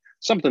be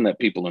something that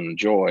people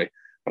enjoy,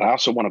 but I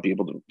also want to be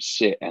able to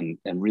sit and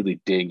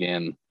really dig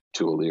in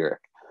to a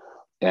lyric.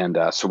 And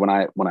so when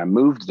I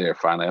moved there,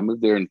 finally, I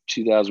moved there in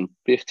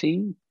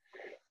 2015.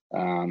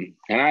 And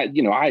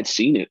I had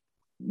seen it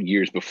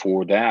years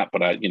before that,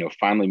 but I,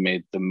 finally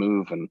made the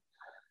move, and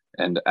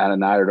Anna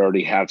and I had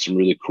already had some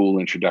really cool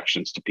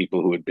introductions to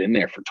people who had been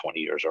there for 20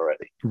 years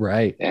already.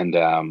 Right. And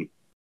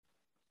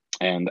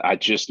I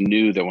just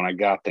knew that when I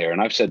got there,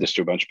 and I've said this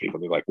to a bunch of people,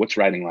 they're like, what's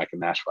writing like in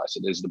Nashville? I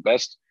said, it's the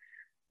best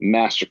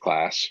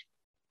masterclass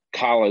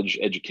college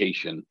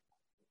education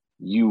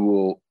you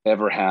will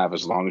ever have,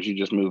 as long as you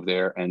just move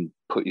there and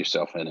put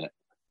yourself in it.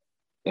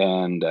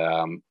 And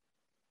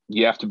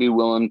you have to be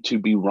willing to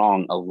be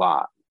wrong a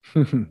lot.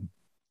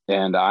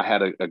 And I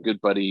had a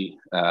good buddy,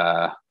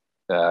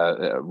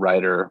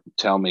 writer,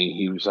 tell me,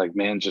 he was like,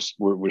 man, just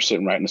we're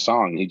sitting writing a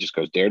song, and he just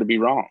goes, dare to be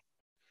wrong.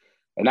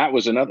 And that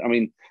was another, I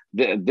mean,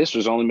 this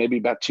was only maybe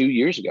about 2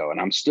 years ago, and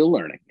I'm still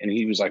learning. And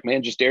he was like,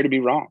 man, just dare to be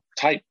wrong,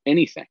 type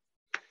anything.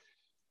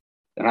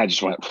 And I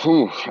just went,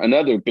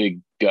 another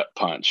big gut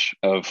punch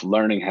of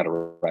learning how to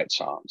write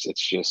songs.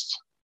 It's just,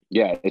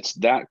 yeah, it's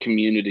that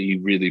community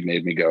really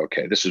made me go,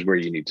 okay, this is where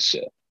you need to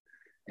sit.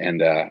 And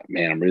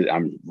man,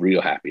 I'm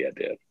real happy I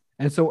did.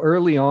 And so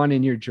early on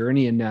in your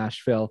journey in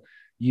Nashville,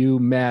 you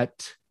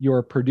met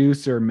your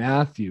producer,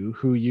 Matthew,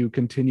 who you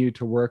continue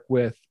to work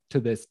with to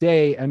this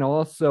day, and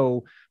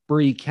also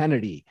Bree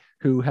Kennedy,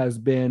 who has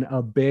been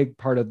a big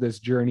part of this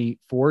journey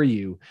for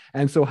you.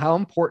 And so how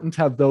important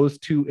have those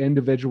two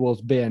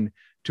individuals been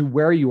to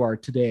where you are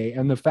today,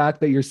 and the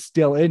fact that you're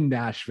still in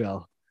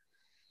Nashville?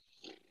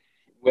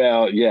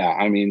 Well, yeah,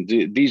 I mean,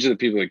 these are the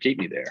people that keep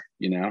me there,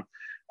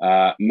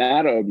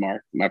 Matt Odmark,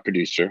 my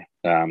producer,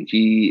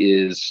 he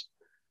is,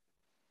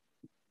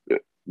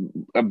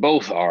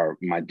 both are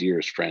my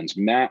dearest friends.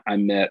 Matt, I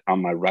met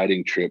on my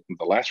writing trip,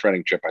 the last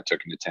writing trip I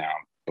took into town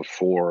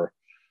before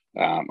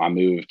I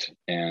moved,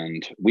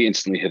 and we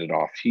instantly hit it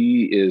off.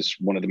 He is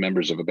one of the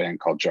members of a band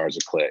called Jars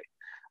of Clay.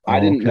 I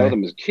Oh, didn't know okay.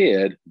 them as a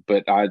kid,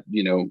 but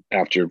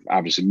after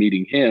obviously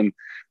meeting him,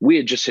 we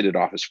had just hit it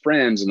off as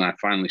friends. And I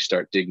finally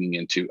start digging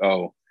into,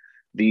 oh,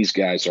 these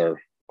guys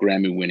are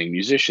Grammy winning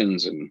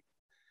musicians.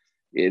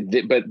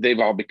 But they've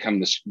all become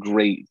this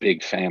great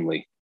big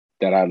family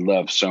that I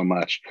love so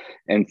much.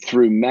 And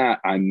through Matt,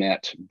 I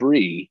met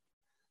Bree,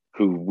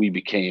 who we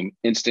became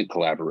instant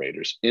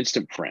collaborators,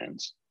 instant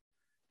friends.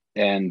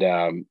 And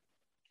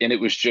it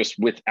was just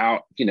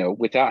without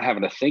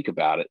having to think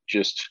about it,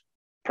 just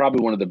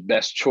probably one of the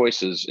best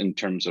choices in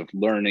terms of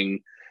learning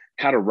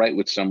how to write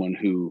with someone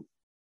who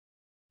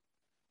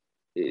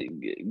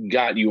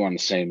got you on the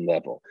same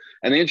level.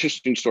 And the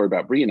interesting story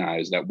about Bree and I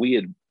is that we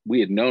had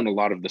known a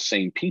lot of the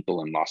same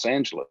people in Los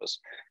Angeles.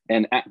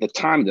 And at the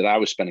time that I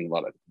was spending a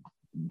lot of,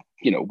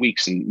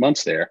 weeks and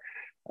months there,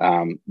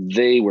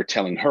 they were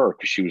telling her,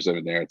 because she was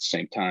living there at the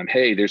same time,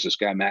 hey, there's this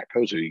guy, Matt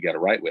Kozo, you got to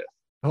write with.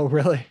 Oh,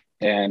 really?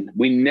 And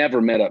we never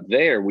met up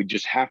there. We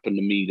just happened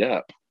to meet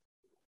up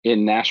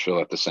in Nashville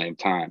at the same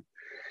time.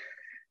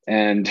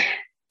 And,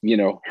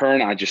 her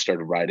and I just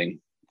started writing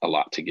a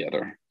lot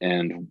together.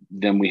 And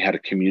then we had a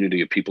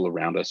community of people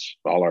around us,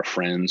 all our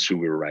friends who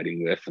we were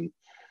writing with.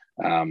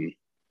 And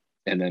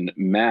then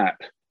Matt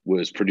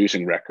was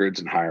producing records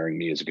and hiring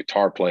me as a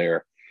guitar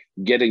player,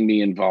 getting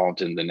me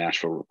involved in the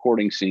Nashville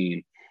recording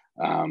scene.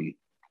 But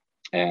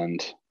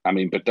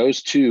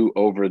those two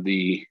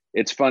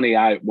it's funny.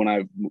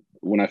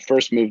 When I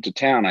first moved to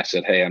town, I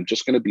said, hey, I'm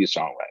just going to be a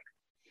songwriter.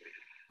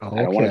 Okay.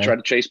 I don't want to try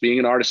to chase being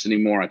an artist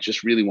anymore. I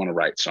just really want to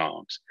write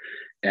songs.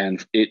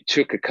 And it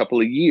took a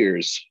couple of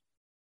years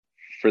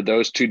for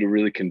those two to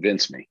really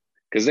convince me,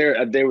 because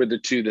they were the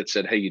two that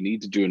said, hey, you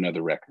need to do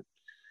another record.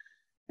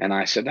 And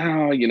I said,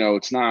 no,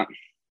 it's not.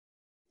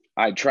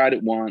 I tried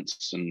it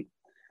once and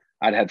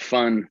I'd had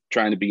fun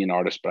trying to be an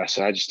artist, but I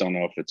said, I just don't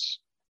know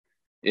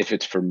if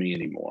it's for me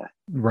anymore.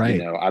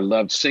 Right. I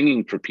loved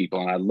singing for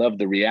people and I loved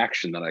the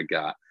reaction that I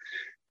got,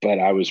 but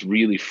I was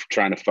really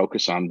trying to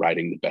focus on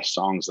writing the best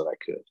songs that I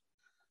could,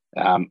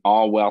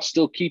 all while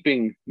still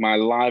keeping my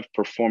live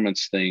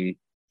performance thing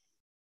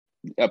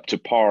up to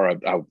par.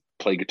 I would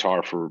play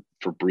guitar for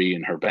Bree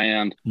and her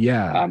band.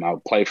 Yeah. I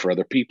would play for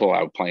other people.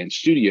 I would play in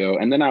studio,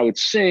 and then I would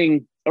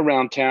sing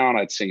around town.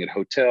 I'd sing at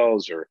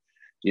hotels or,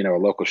 a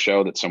local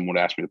show that someone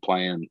would ask me to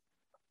play in.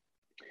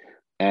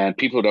 And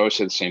people would always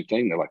say the same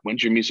thing. They're like,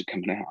 when's your music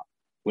coming out?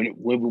 We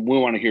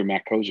want to hear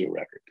Matt Kozo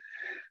record.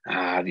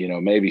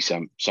 Maybe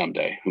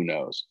someday, who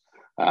knows?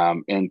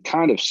 And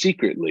kind of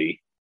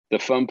secretly, the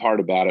fun part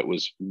about it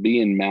was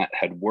me and Matt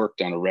had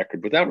worked on a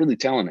record without really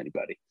telling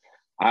anybody.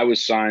 I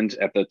was signed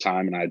at the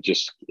time and I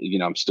just,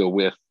 I'm still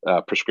with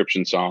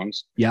Prescription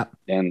Songs. Yeah.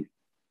 And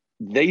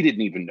they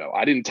didn't even know.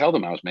 I didn't tell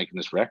them I was making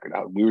this record.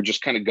 We were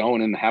just kind of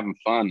going in and having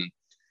fun. And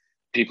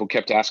people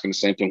kept asking the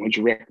same thing, when's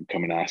your record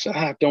coming out? I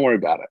said, don't worry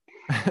about it.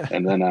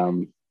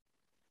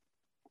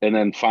 And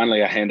then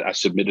finally I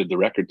submitted the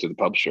record to the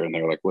publisher and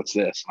they were like, what's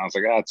this? And I was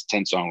like, it's a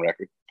 10-song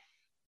record.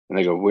 And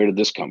they go, where did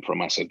this come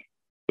from? I said,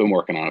 been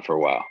working on it for a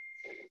while.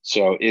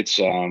 So it's,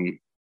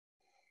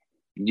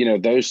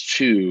 those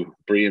two,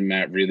 Bree and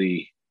Matt,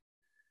 really,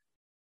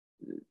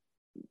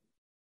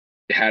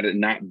 had it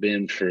not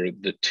been for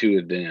the two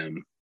of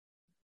them,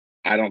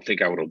 I don't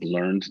think I would have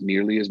learned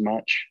nearly as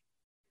much.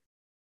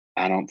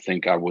 I don't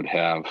think I would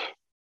have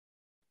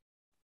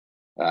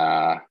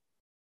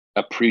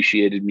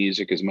appreciated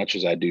music as much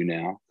as I do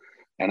now.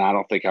 And I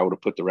don't think I would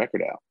have put the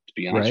record out, to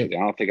be honest with you.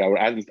 I don't think I would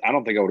have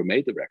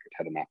made the record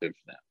had it not been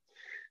for them.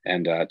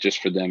 And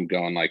just for them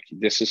going like,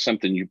 this is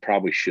something you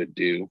probably should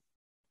do.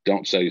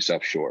 Don't sell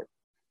yourself short.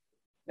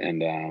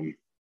 And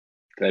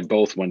they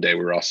both, one day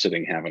we were all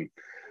sitting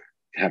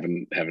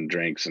having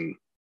drinks and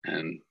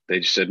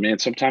they just said, man,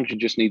 sometimes you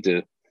just need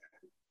to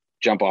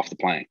jump off the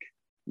plank,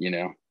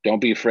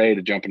 don't be afraid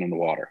of jumping in the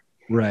water.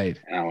 Right.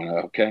 And I went,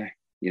 okay.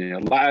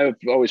 I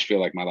always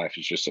feel like my life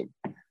is just a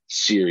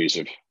series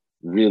of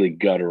really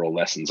guttural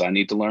lessons I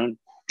need to learn.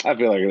 I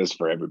feel like it is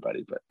for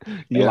everybody, but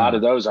a lot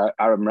of those,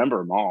 I remember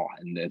them all.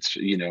 And it's,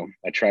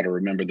 I try to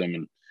remember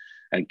them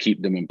and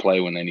keep them in play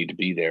when they need to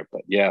be there.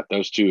 But yeah,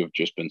 those two have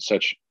just been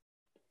such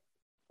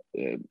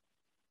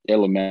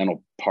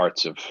elemental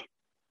parts of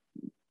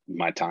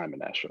my time in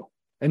Nashville.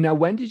 And now,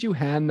 when did you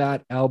hand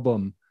that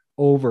album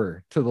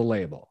over to the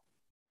label?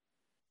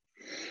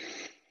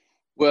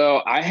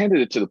 Well, I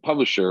handed it to the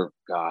publisher.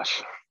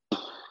 Gosh,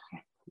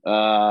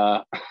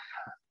 I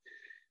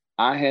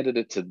handed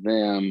it to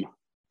them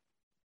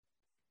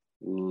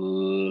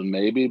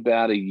maybe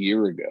about a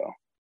year ago.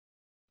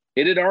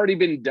 It had already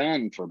been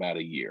done for about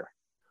a year.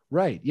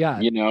 Right. Yeah.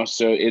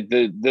 So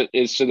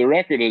the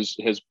record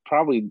has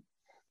probably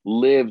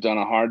lived on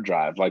a hard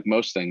drive, like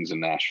most things in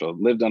Nashville,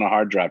 lived on a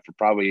hard drive for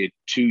probably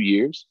 2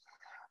 years.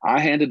 I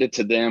handed it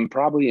to them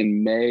probably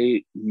in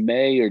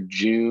May or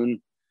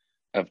June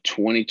of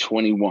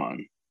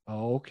 2021.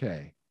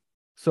 Okay.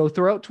 So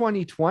throughout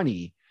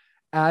 2020,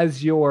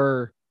 as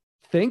you're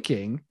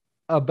thinking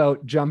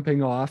about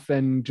jumping off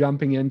and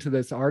jumping into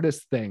this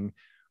artist thing,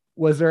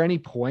 was there any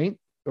point,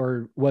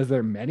 or was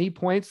there many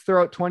points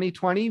throughout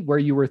 2020 where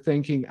you were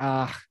thinking,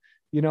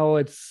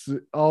 it's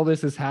all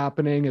this is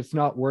happening, it's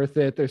not worth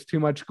it, there's too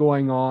much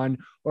going on?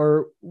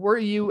 Or were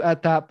you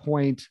at that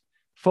point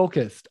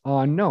focused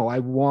on, no, I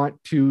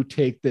want to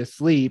take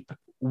this leap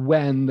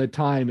when the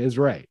time is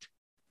right?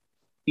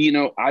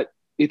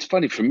 It's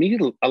funny for me,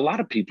 a lot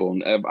of people,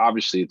 and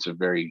obviously it's a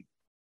very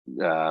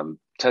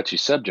touchy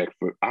subject,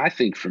 but I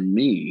think for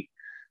me,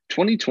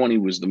 2020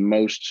 was the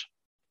most,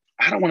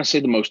 I don't want to say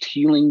the most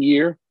healing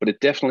year, but it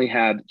definitely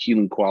had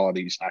healing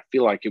qualities. I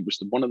feel like it was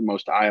one of the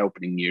most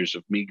eye-opening years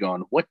of me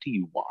going, what do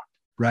you want?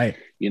 Right.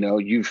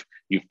 You've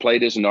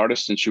played as an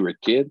artist since you were a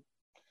kid.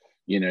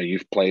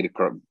 You've played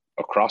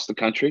across the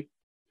country.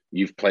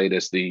 You've played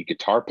as the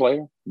guitar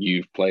player.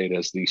 You've played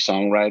as the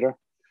songwriter.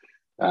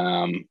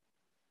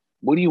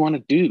 What do you want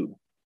to do?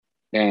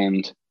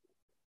 And,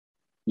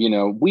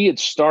 we had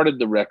started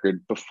the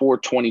record before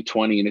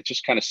 2020, and it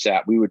just kind of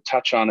sat. We would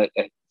touch on it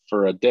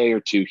for a day or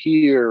two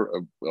here,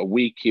 a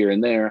week here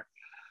and there.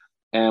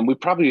 And we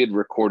probably had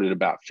recorded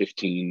about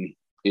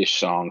 15-ish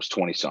songs,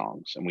 20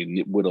 songs, and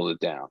we whittled it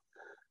down.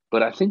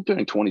 But I think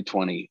during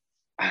 2020,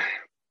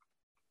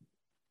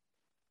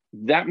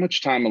 that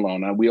much time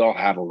alone, we all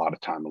have a lot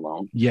of time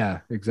alone.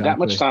 Yeah, exactly. That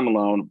much time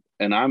alone.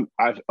 And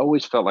I've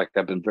always felt like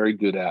I've been very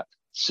good at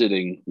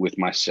sitting with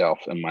myself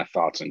and my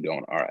thoughts and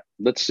going, all right,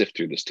 let's sift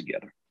through this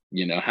together.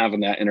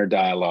 Having that inner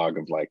dialogue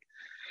of like,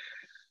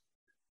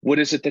 what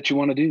is it that you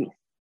want to do?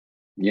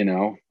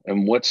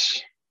 And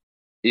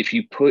if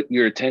you put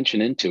your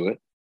attention into it,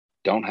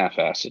 don't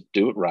half-ass it,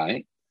 do it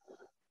right.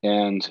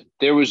 And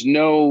there was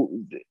no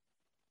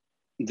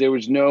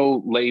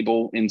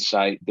label in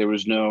sight. There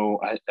was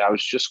I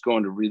was just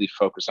going to really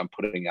focus on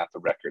putting out the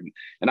record.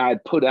 And I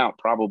had put out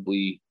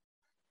probably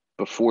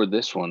before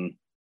this one,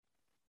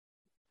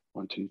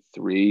 1, 2,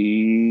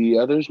 3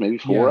 others, maybe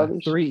 4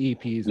 others. 3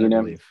 EPs, I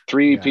believe.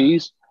 3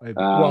 EPs.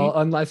 Well,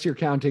 unless you're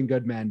counting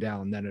Good Man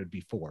Down, then it would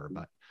be 4,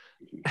 but.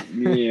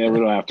 Yeah, we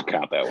don't have to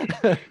count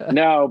that one.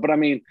 No, but I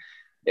mean,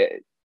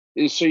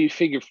 so you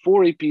figure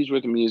 4 EPs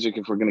worth of music,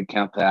 if we're going to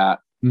count that,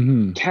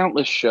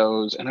 countless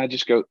shows. And I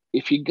just go,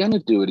 if you're going to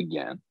do it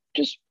again,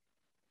 just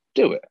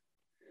do it.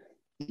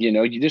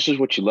 This is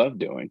what you love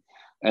doing.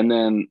 And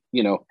then,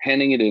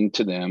 handing it in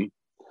to them,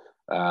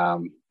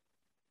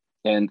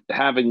 and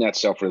having that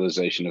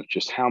self-realization of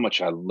just how much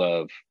I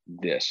love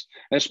this,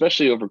 and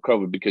especially over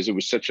COVID, because it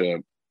was such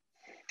a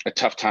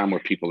tough time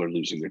where people are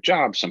losing their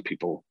jobs. Some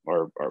people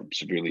are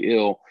severely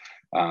ill,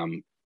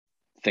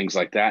 things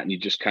like that. And you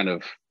just kind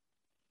of,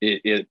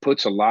 it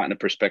puts a lot in a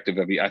perspective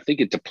of you. I think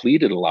it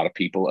depleted a lot of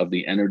people of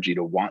the energy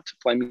to want to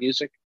play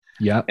music.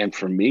 Yeah. And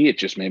for me, it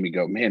just made me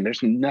go, man,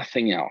 there's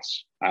nothing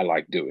else I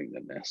like doing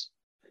than this.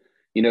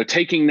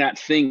 Taking that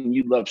thing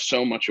you love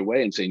so much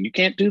away and saying, you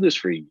can't do this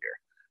for a year.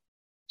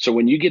 So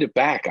when you get it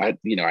back, I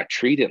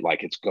treat it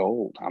like it's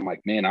gold. I'm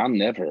like, man, I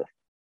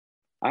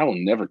will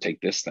never take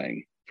this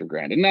thing for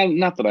granted.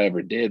 Not that I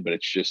ever did, but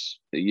it's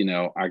just,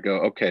 I go,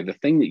 okay, the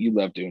thing that you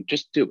love doing,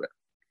 just do it.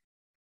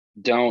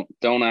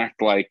 Don't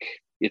act like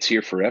it's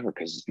here forever,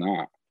 because it's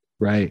not.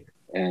 Right.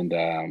 And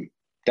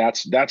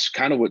that's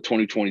kind of what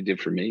 2020 did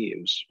for me.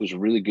 It was a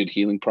really good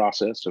healing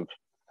process of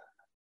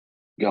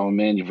going,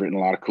 man, you've written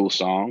a lot of cool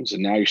songs,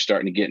 and now you're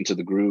starting to get into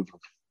the groove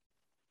of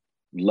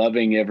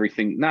loving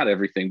everything, not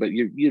everything, but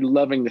you're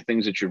loving the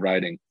things that you're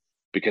writing,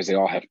 because they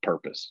all have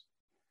purpose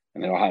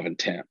and they all have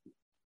intent.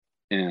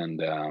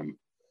 And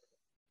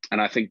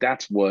I think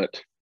that's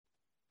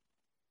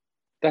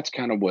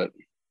kind of what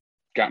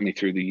got me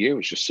through the year,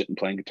 was just sitting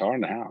playing guitar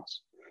in the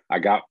house. I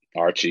got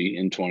Archie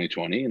in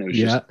 2020, and it was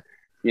just,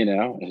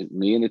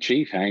 me and the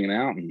Chief hanging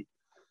out, and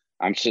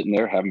I'm sitting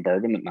there having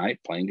bourbon at night,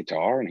 playing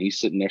guitar, and he's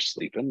sitting there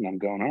sleeping. And I'm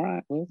going, all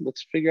right, well,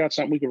 let's figure out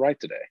something we could write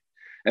today.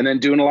 And then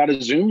doing a lot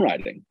of Zoom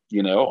writing.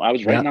 I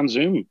was writing on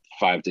Zoom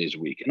 5 days a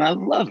week, and I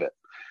love it.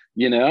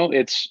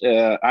 It's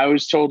I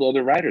always told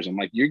other writers, I'm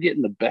like, you're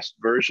getting the best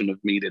version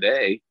of me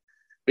today,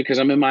 because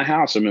I'm in my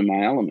house, I'm in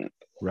my element.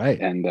 Right.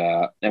 And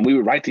we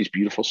would write these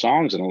beautiful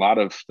songs, and a lot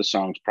of the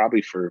songs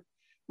probably for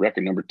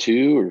record number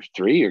 2 or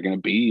 3 are going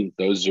to be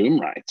those Zoom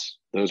writes,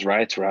 those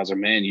writes where I was like,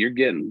 man,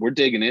 we're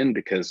digging in,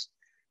 because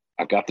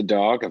I've got the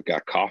dog, I've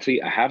got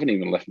coffee, I haven't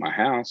even left my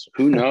house.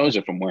 Who knows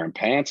if I'm wearing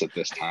pants at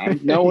this time?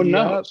 No one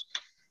knows.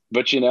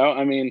 But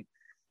I mean,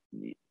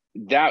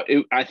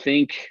 I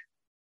think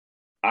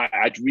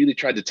I really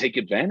tried to take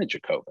advantage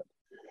of COVID.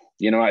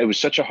 It was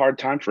such a hard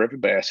time for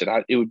everybody. I said,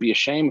 it would be a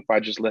shame if I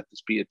just let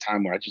this be a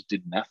time where I just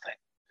did nothing.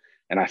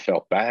 And I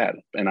felt bad.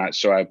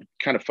 So I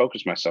kind of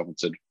focused myself and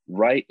said,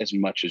 write as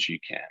much as you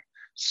can.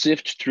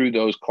 Sift through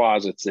those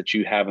closets that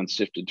you haven't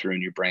sifted through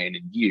in your brain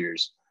in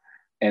years,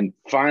 and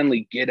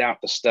finally get out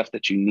the stuff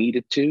that you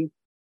needed to.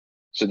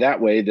 So that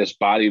way, this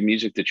body of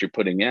music that you're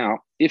putting out,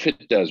 if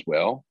it does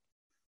well,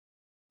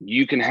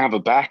 you can have a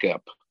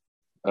backup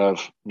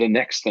of the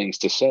next things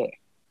to say.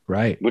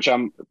 Right. Which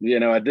I'm,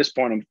 at this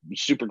point, I'm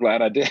super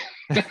glad I did.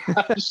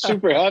 I'm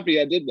super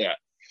happy I did that,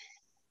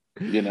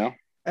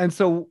 And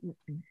so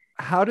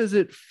how does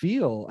it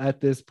feel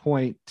at this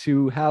point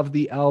to have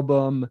the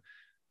album?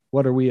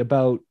 What are we,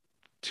 about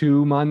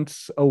 2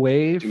 months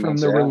away from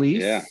the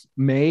release. Yeah.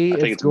 May,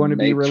 it's going to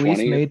be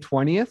released 20th. May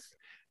 20th.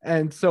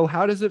 And so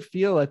how does it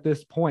feel at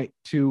this point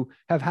to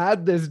have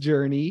had this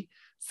journey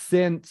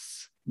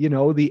since,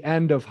 the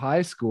end of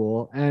high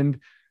school, and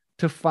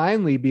to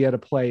finally be at a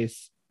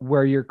place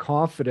where you're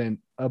confident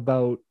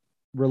about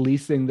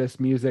releasing this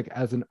music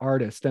as an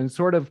artist and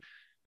sort of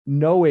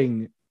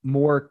knowing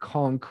more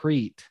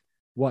concrete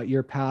what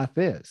your path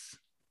is?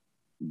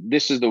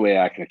 This is the way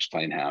I can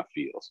explain how it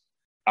feels.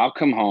 I'll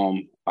come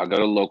home, I'll go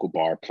to a local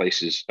bar, a place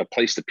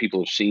that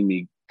people have seen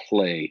me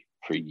play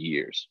for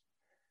years,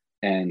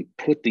 and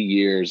put the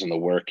years and the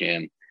work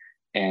in,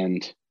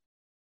 and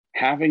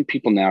having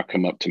people now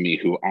come up to me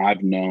who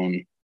I've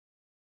known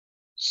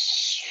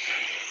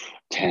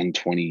 10,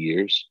 20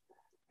 years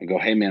and go,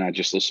 "Hey man, I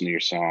just listened to your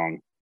song.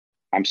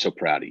 I'm so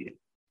proud of you."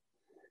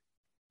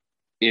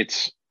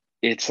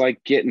 It's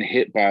like getting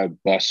hit by a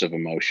bus of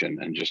emotion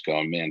and just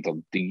going, man,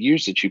 the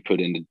years that you put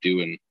into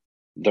doing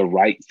the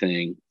right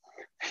thing,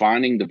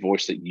 finding the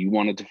voice that you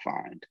wanted to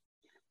find,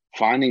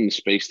 finding the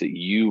space that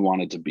you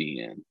wanted to be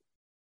in.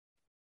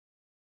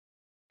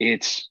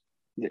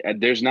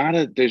 There's not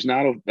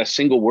a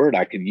single word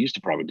I could use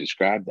to probably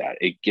describe that.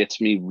 It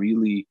gets me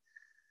really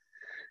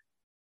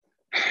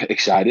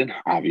excited,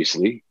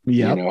 obviously.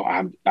 Yeah.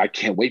 I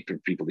can't wait for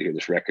people to hear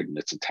this record in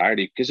its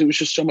entirety, because it was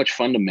just so much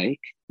fun to make.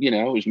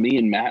 It was me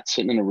and Matt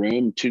sitting in a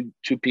room, two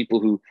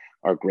people who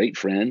are great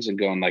friends, and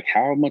going like,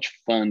 how much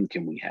fun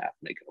can we have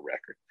making a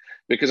record?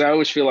 Because I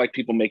always feel like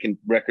people making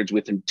records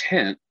with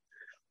intent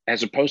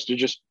as opposed to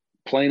just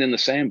playing in the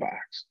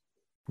sandbox.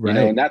 Right.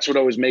 And that's what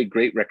always made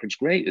great records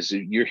great, is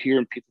you're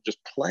hearing people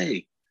just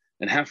play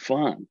and have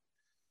fun.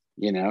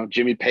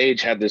 Jimmy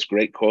Page had this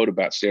great quote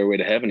about Stairway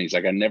to Heaven. He's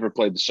like, I never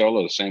played the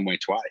solo the same way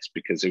twice,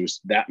 because it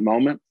was that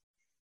moment.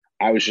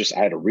 I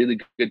had a really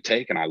good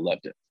take and I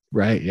loved it.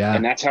 Right. Yeah.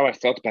 And that's how I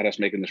felt about us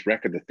making this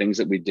record. The things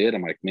that we did,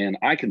 I'm like, man,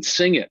 I can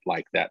sing it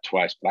like that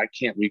twice, but I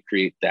can't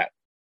recreate that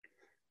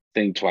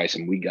thing twice.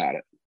 And we got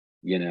it,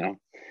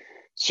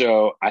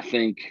 So I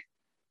think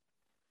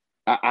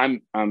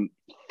I'm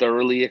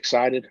thoroughly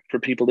excited for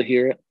people to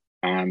hear it.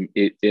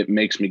 It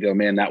makes me go,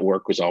 man, that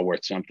work was all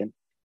worth something.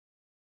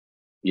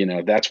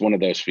 That's one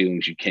of those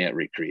feelings you can't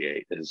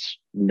recreate, is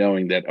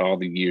knowing that all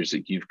the years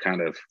that you've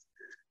kind of,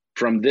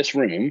 from this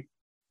room,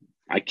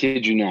 I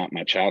kid you not,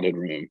 my childhood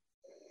room,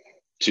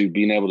 to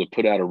being able to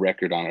put out a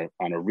record on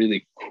a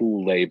really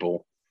cool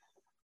label,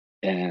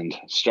 and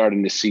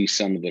starting to see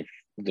some of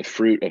the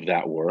fruit of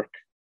that work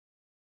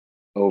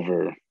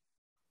over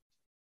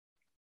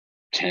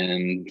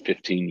 10,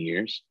 15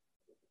 years.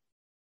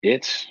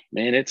 It's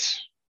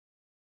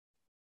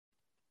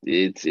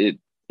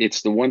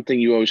the one thing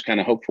you always kind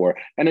of hope for.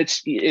 And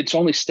it's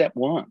only step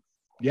one.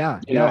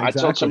 Yeah. Exactly. I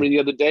told somebody the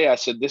other day, I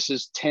said, this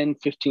is 10,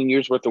 15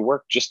 years worth of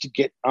work just to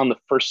get on the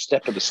first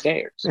step of the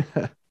stairs.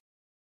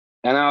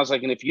 And I was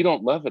like, and if you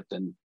don't love it,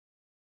 then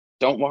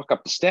don't walk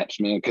up the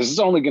steps, man, because it's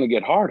only going to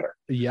get harder.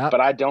 Yeah.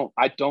 But I don't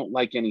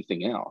like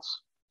anything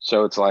else.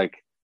 So it's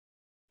like,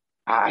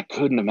 I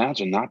couldn't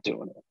imagine not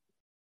doing it,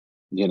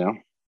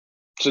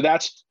 So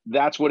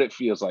that's what it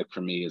feels like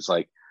for me, is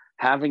like,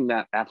 having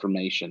that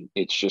affirmation.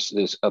 It's just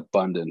this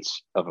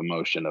abundance of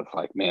emotion of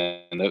like,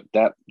 man,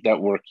 that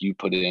work you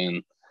put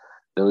in,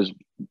 those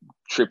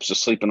trips to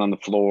sleeping on the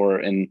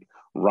floor in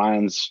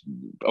Ryan's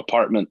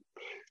apartment,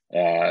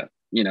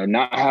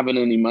 not having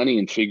any money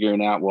and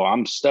figuring out, well,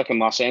 I'm stuck in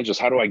Los Angeles.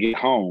 How do I get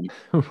home?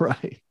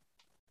 Right.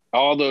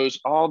 All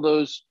those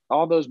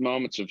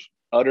moments of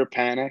utter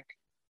panic.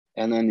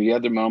 And then the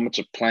other moments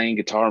of playing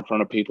guitar in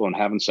front of people and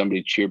having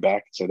somebody cheer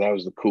back and say that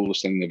was the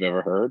coolest thing they've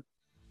ever heard.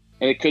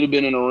 And it could have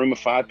been in a room of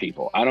 5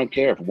 people. I don't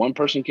care. If one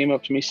person came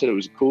up to me, said it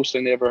was the coolest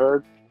thing they ever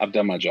heard, I've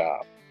done my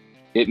job.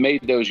 It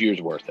made those years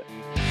worth it.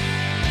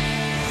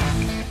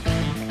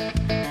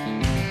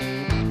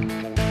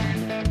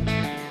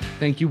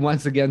 Thank you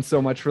once again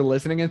so much for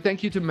listening. And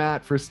thank you to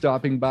Matt for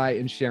stopping by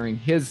and sharing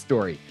his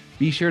story.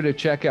 Be sure to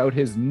check out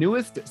his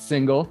newest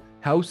single,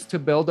 House to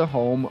Build a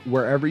Home,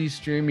 wherever you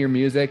stream your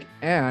music.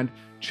 And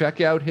check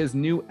out his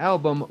new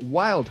album,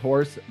 Wild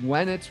Horse,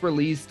 when it's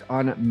released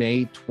on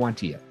May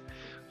 20th.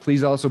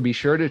 Please also be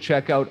sure to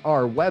check out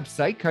our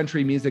website,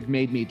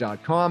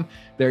 countrymusicmademe.com.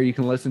 There you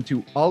can listen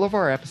to all of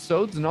our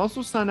episodes and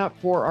also sign up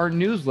for our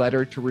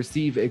newsletter to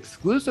receive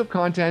exclusive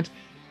content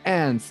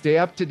and stay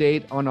up to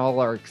date on all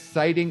our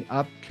exciting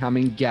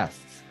upcoming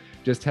guests.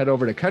 Just head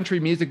over to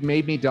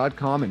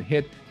countrymusicmademe.com and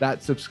hit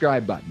that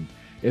subscribe button.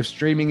 If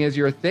streaming is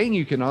your thing,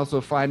 you can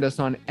also find us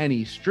on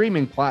any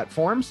streaming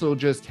platform. So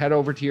just head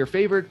over to your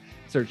favorite,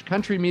 search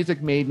Country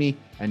Music Made Me,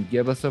 and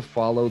give us a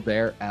follow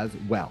there as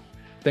well.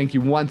 Thank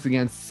you once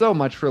again so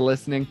much for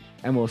listening,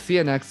 and we'll see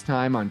you next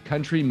time on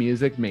Country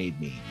Music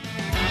Made Me.